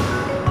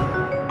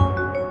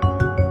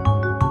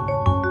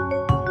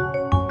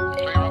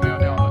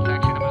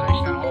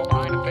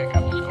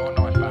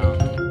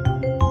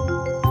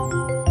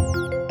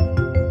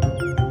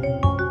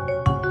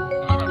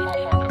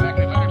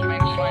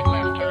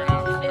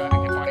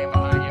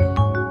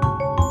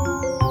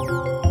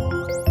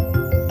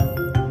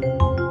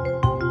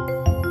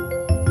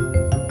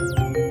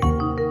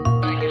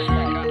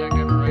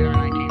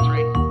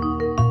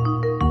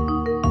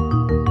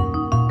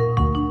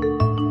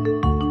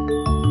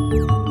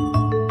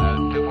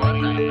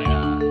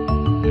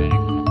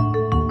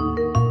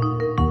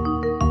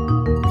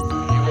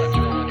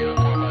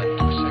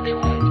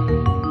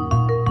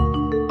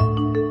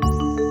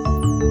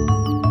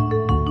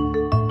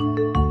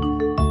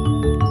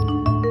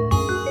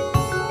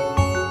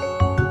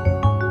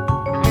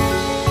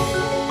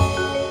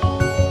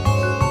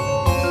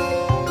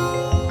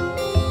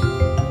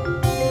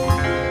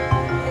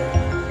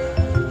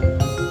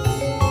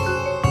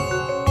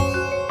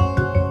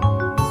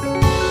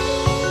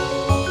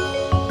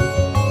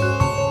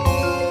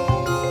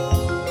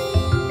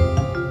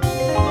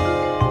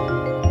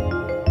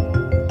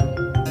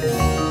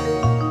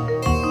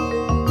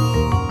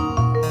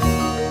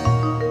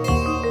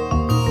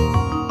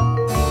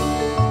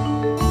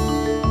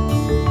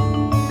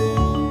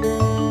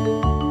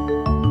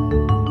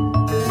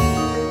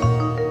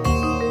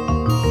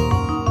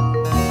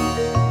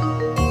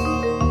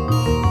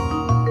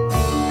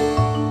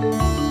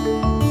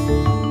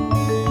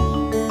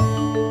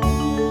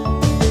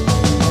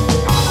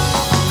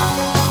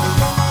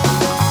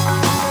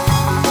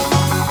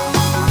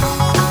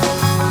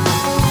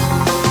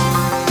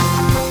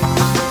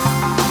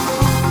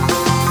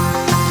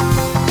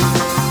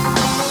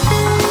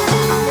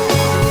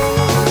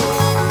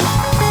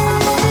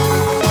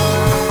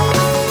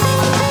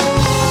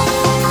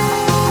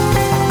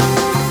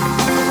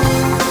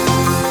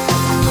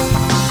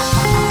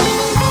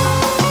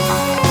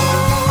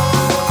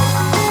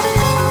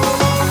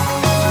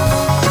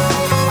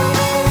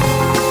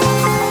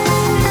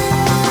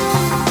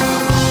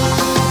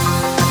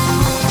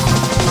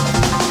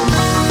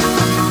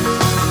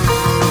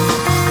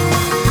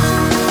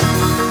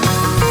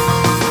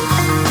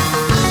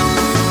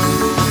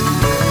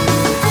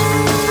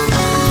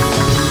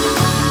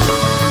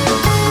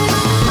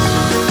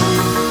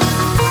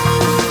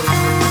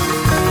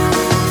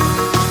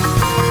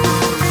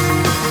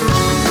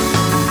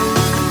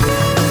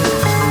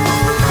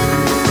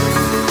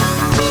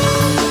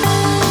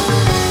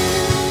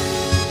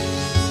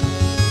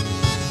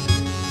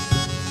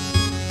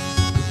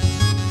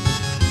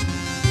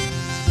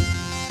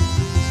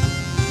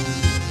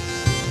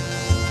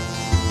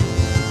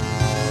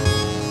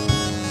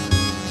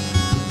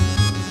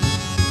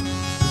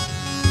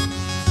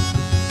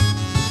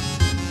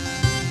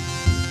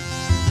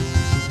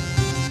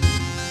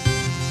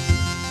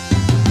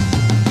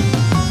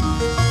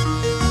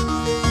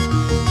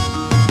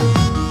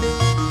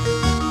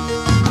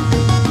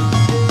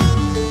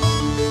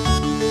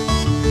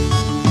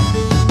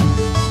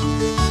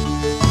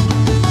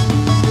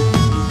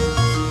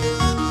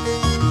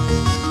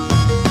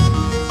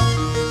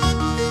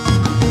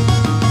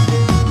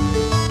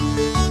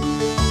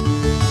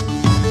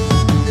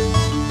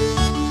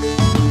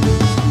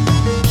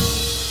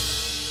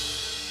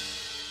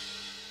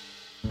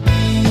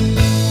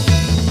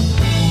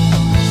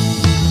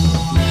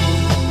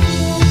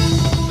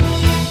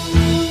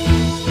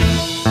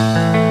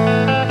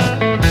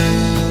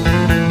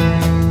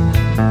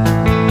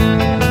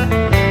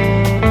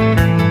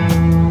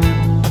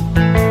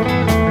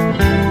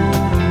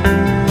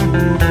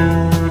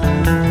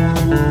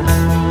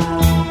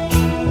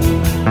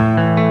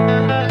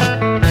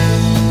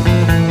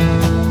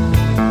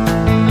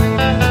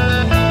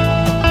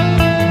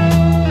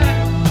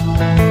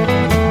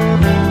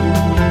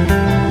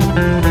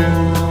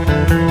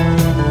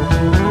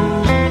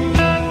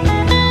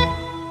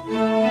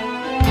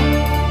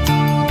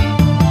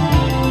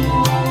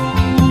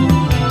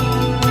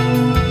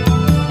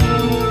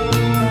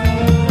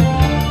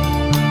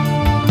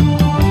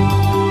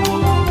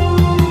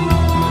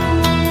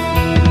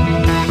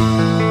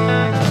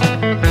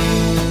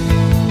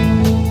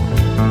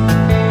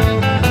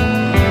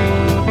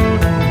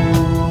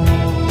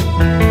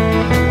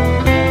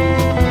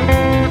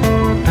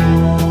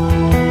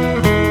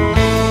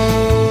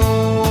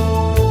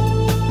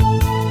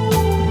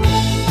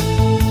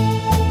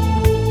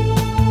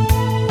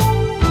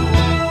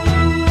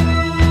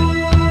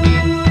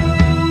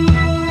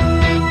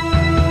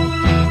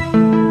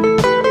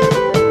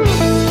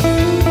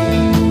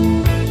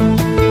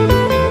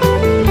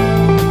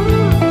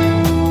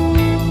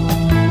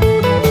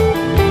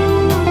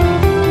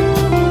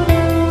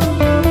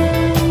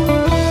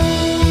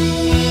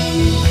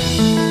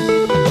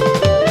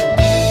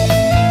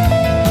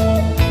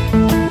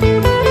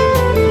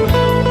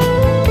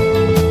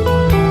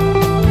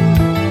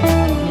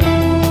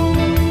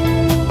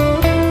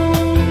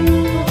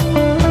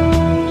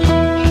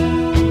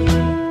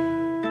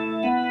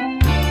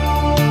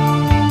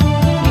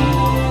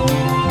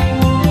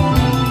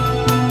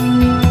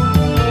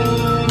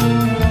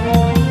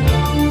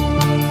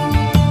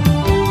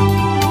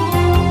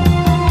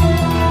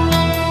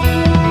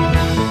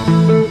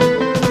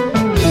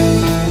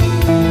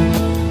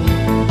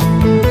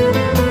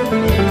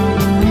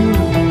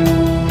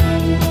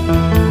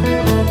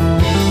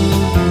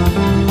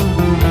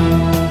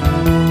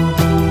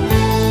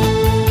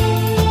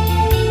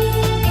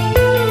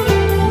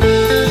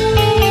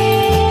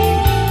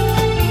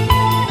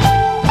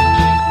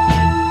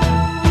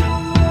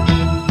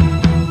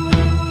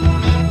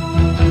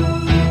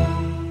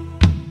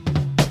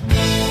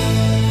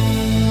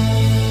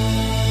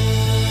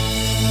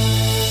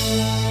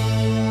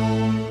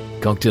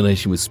 Cocktail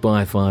Nation with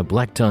Spy-Fi,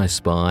 Black Tie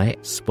Spy.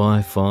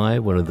 Spy-Fi,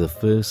 one of the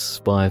first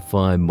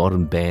Spy-Fi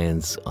modern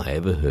bands I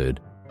ever heard,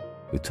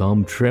 with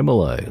Tom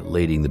Tremolo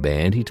leading the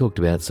band. He talked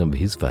about some of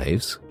his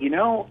faves. You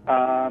know,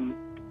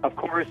 of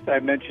course,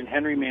 I mentioned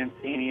Henry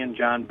Mancini and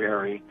John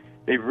Barry.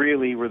 They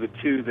really were the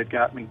two that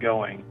got me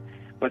going.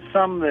 But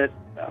some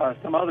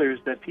others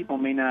that people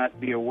may not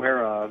be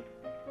aware of,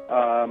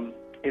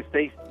 if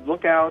they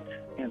look out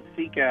and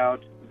seek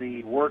out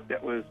the work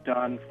that was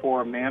done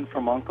for Man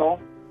from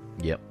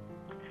U.N.C.L.E., yep,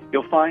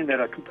 you'll find that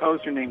a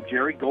composer named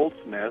Jerry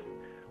Goldsmith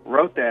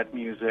wrote that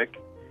music,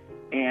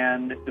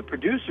 and the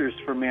producers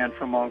for Man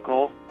from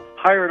U.N.C.L.E.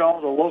 hired all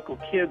the local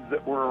kids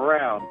that were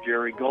around,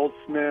 Jerry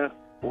Goldsmith,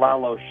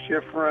 Lalo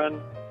Schifrin.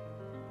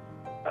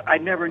 I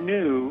never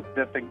knew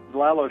that the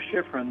Lalo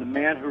Schifrin, the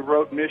man who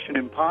wrote Mission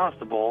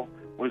Impossible,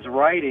 was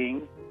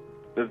writing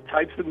the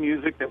types of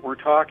music that we're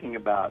talking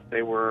about.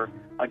 They were,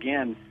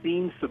 again,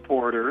 scene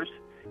supporters,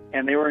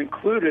 and they were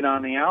included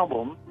on the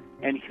album,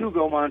 and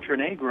Hugo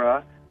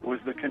Montenegro was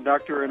the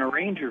conductor and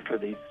arranger for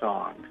these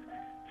songs.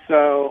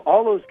 So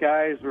all those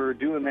guys were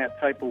doing that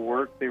type of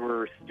work. They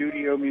were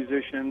studio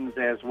musicians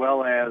as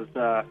well as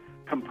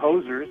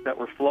composers that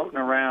were floating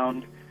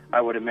around, I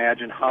would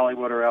imagine,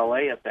 Hollywood or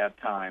L.A. at that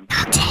time.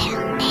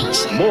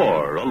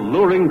 More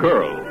alluring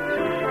girls.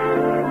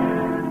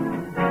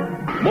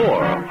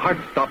 More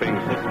heart-stopping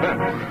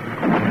suspense.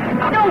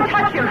 Don't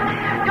touch him!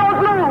 Don't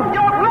move!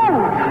 Don't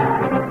move!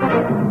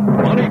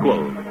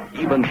 Unequaled,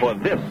 even for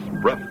this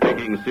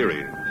breathtaking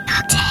series.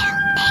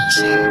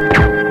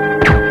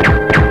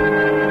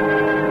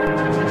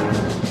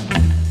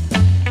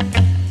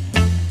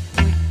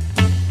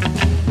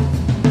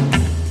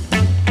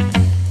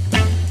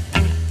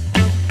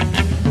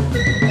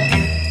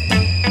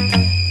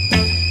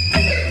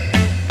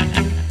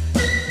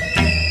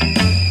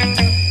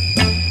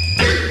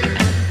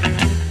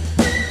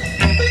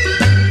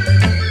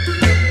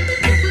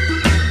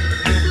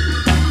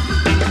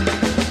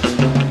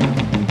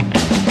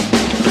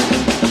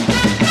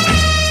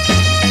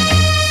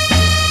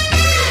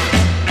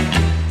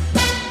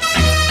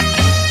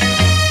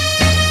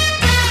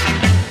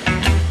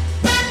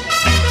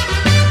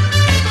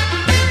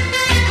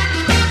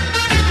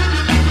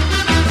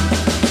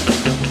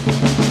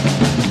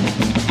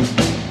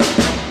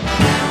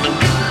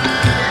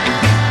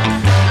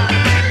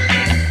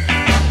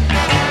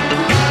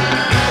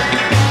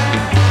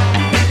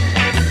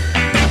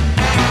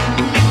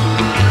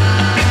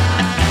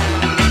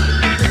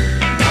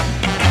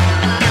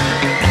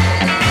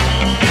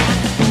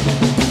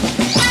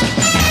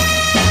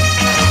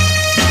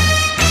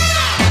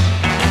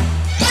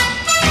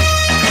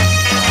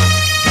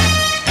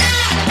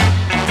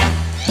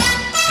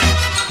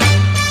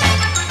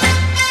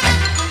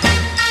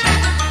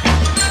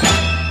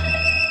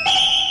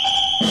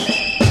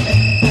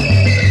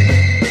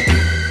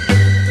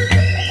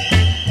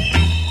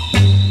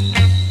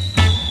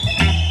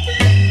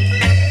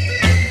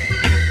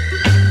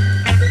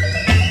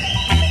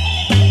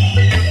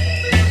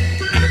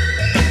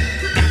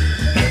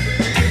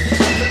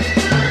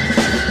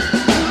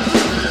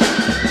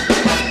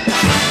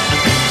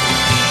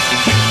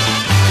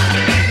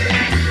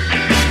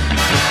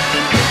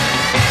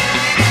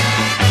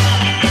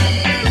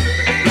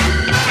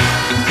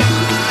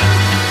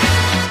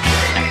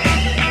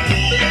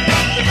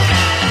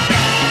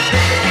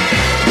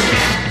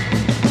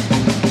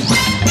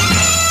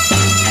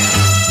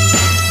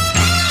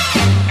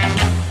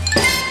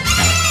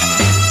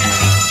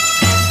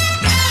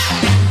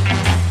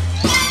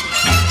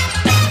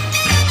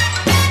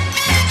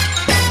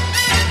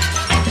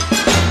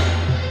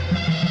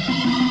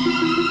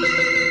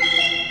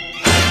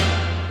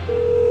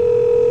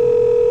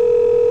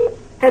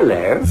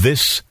 Hello.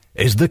 This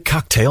is the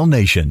Cocktail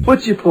Nation.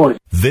 What's your point?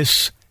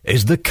 This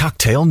is the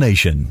Cocktail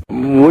Nation.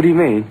 What do you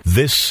mean?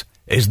 This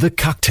is the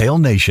Cocktail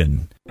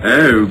Nation.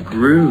 Oh,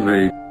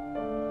 groovy.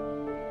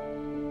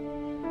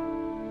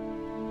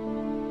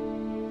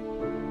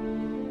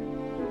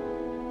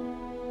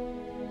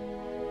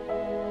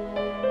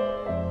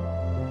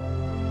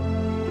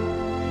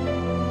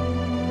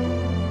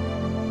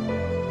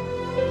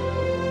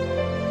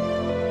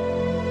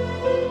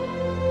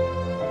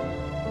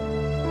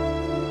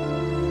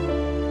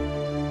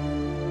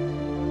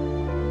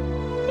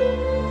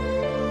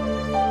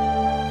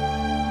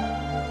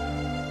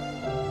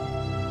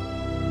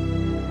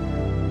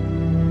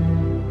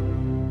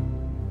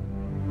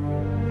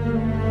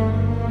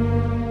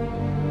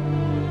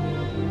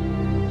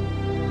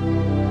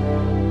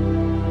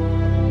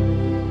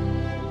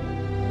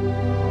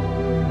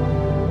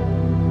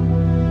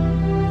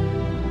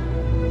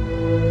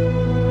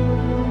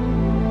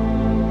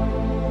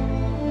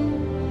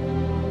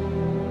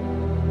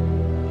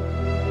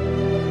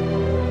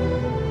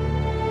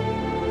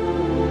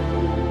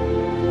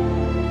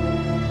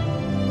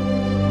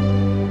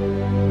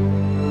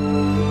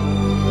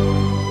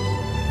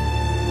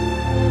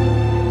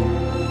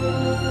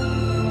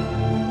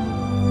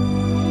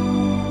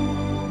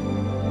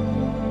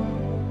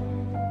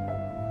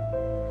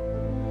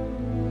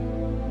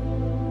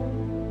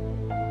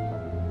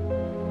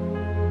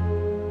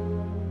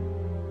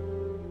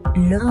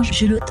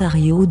 Linge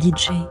Lotario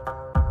DJ.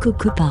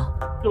 Cocopa.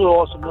 You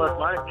awesome work,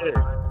 mate.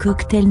 Yeah.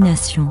 Cocktail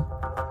Nation.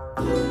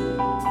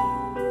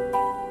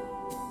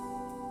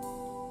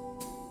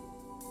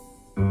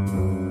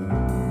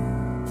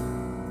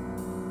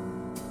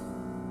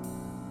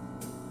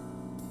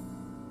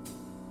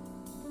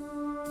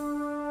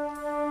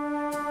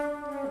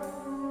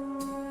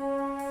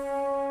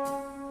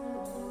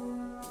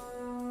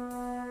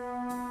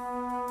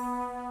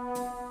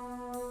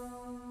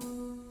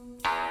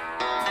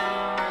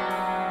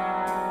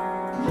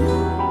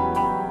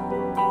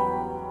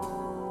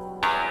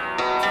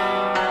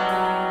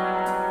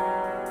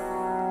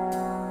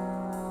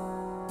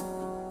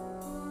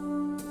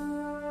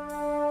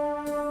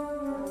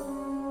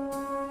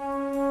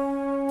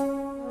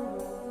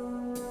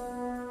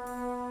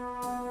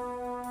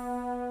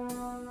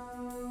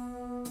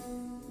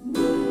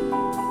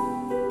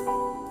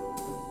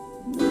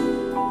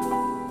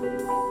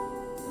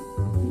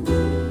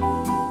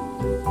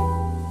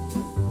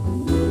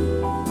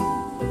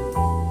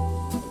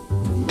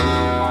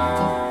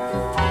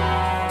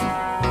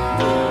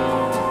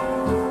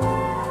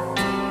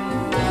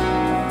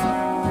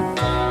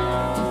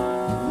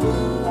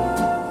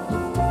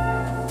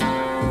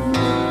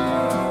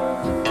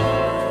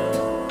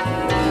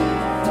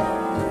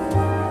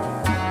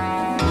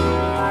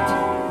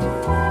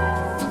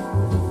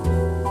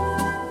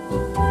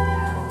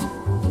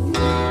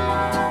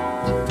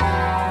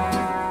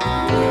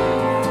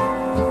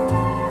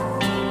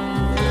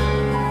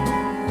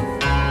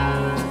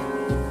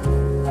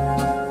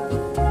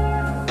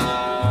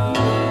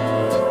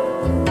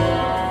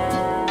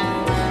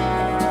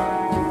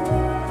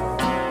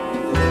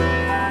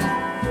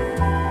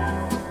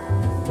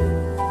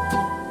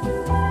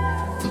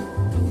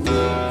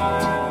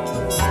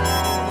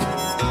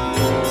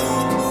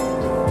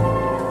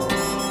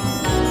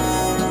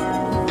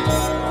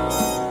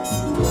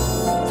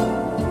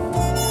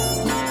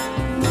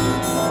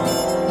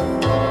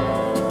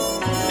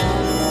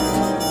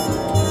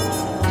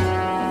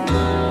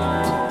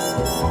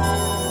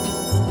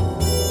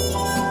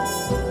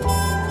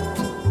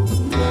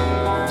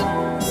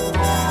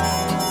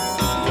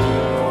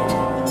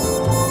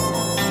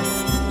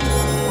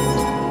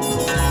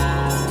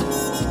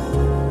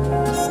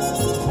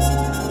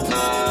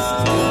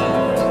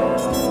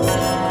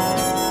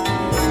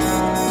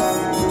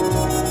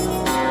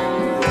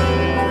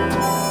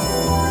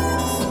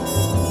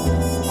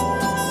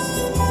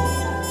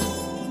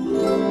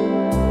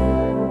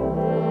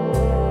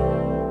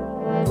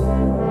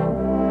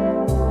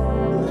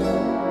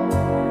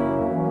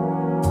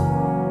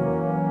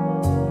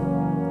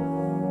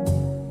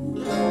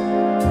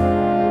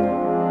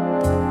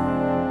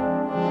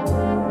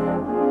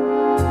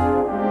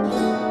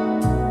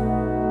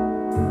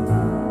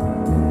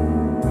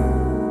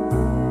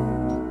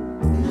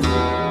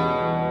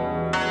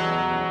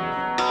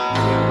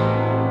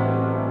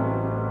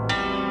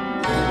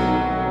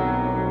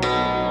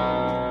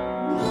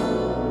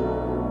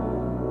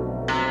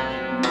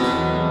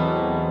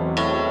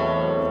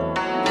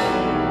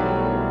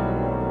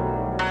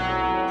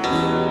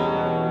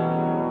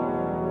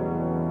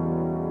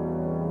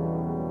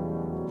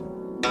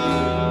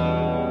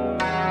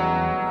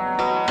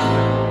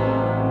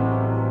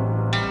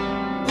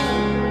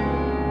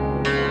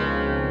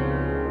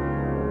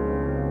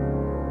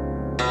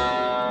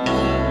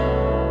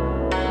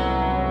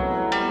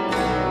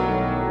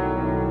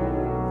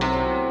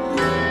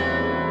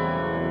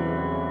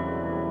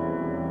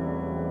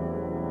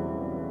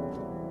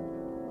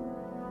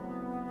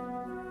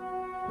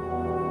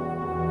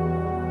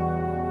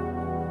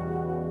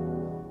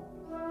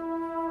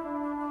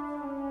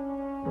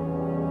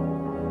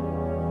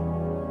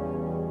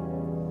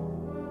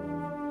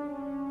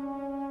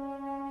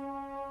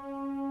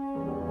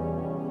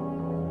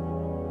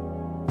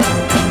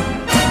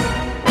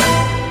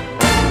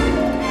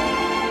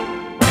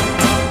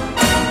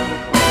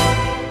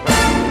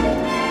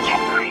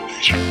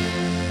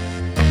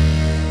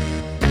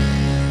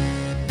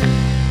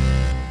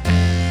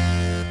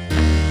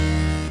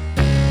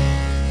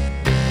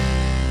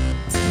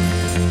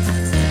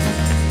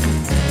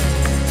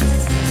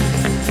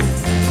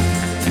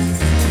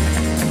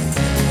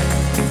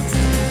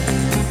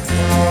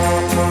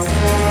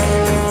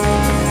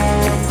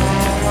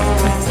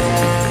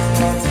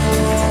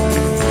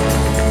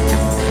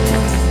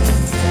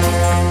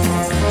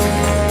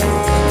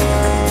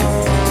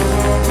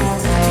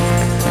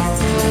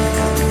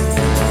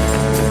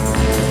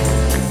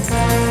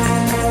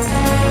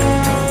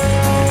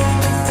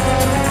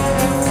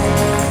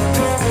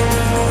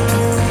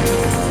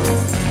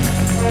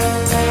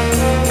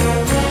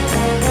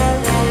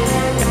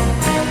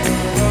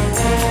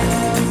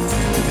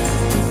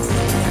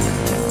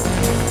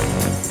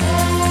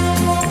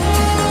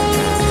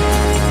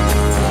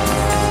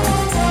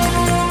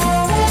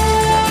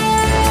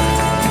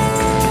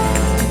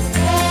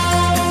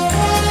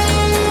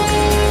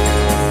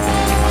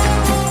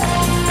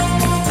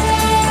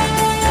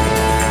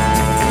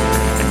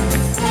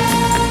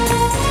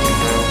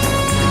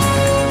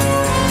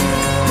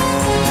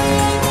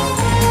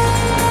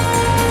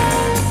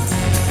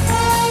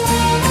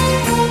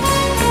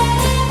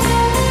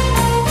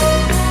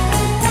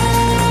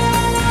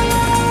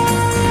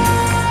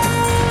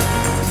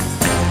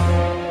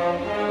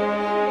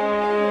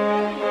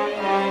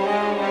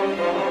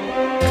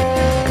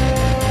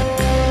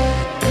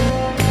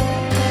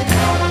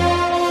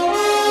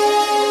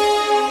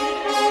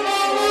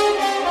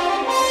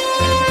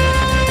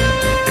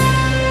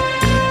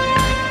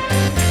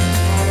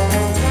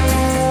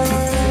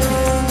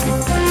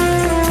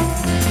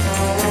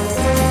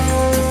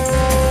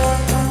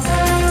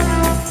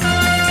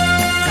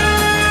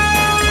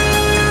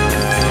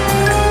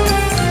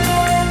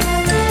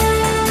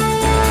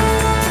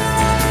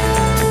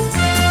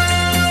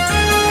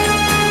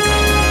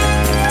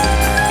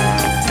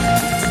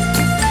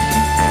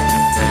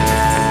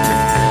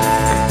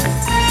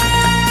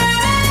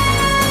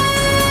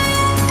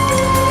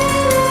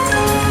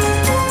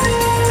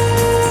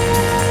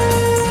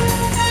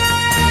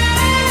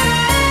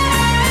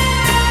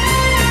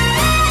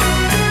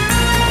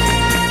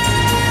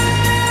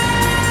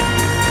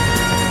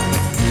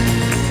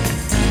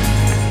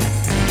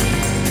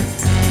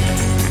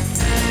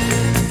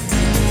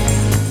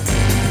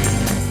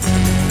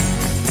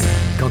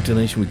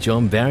 Cocktail Nation with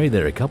John Barry.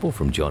 They're a couple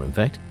from John, in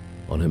fact,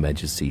 on Her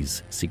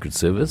Majesty's Secret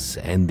Service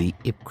and the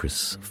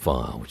Ipcris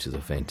File, which is a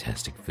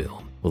fantastic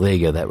film. Well, there you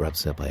go. That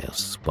wraps up our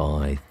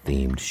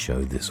spy-themed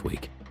show this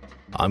week.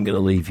 I'm going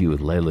to leave you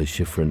with Layla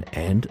Schifrin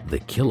and The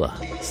Killer.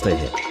 Stay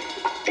here.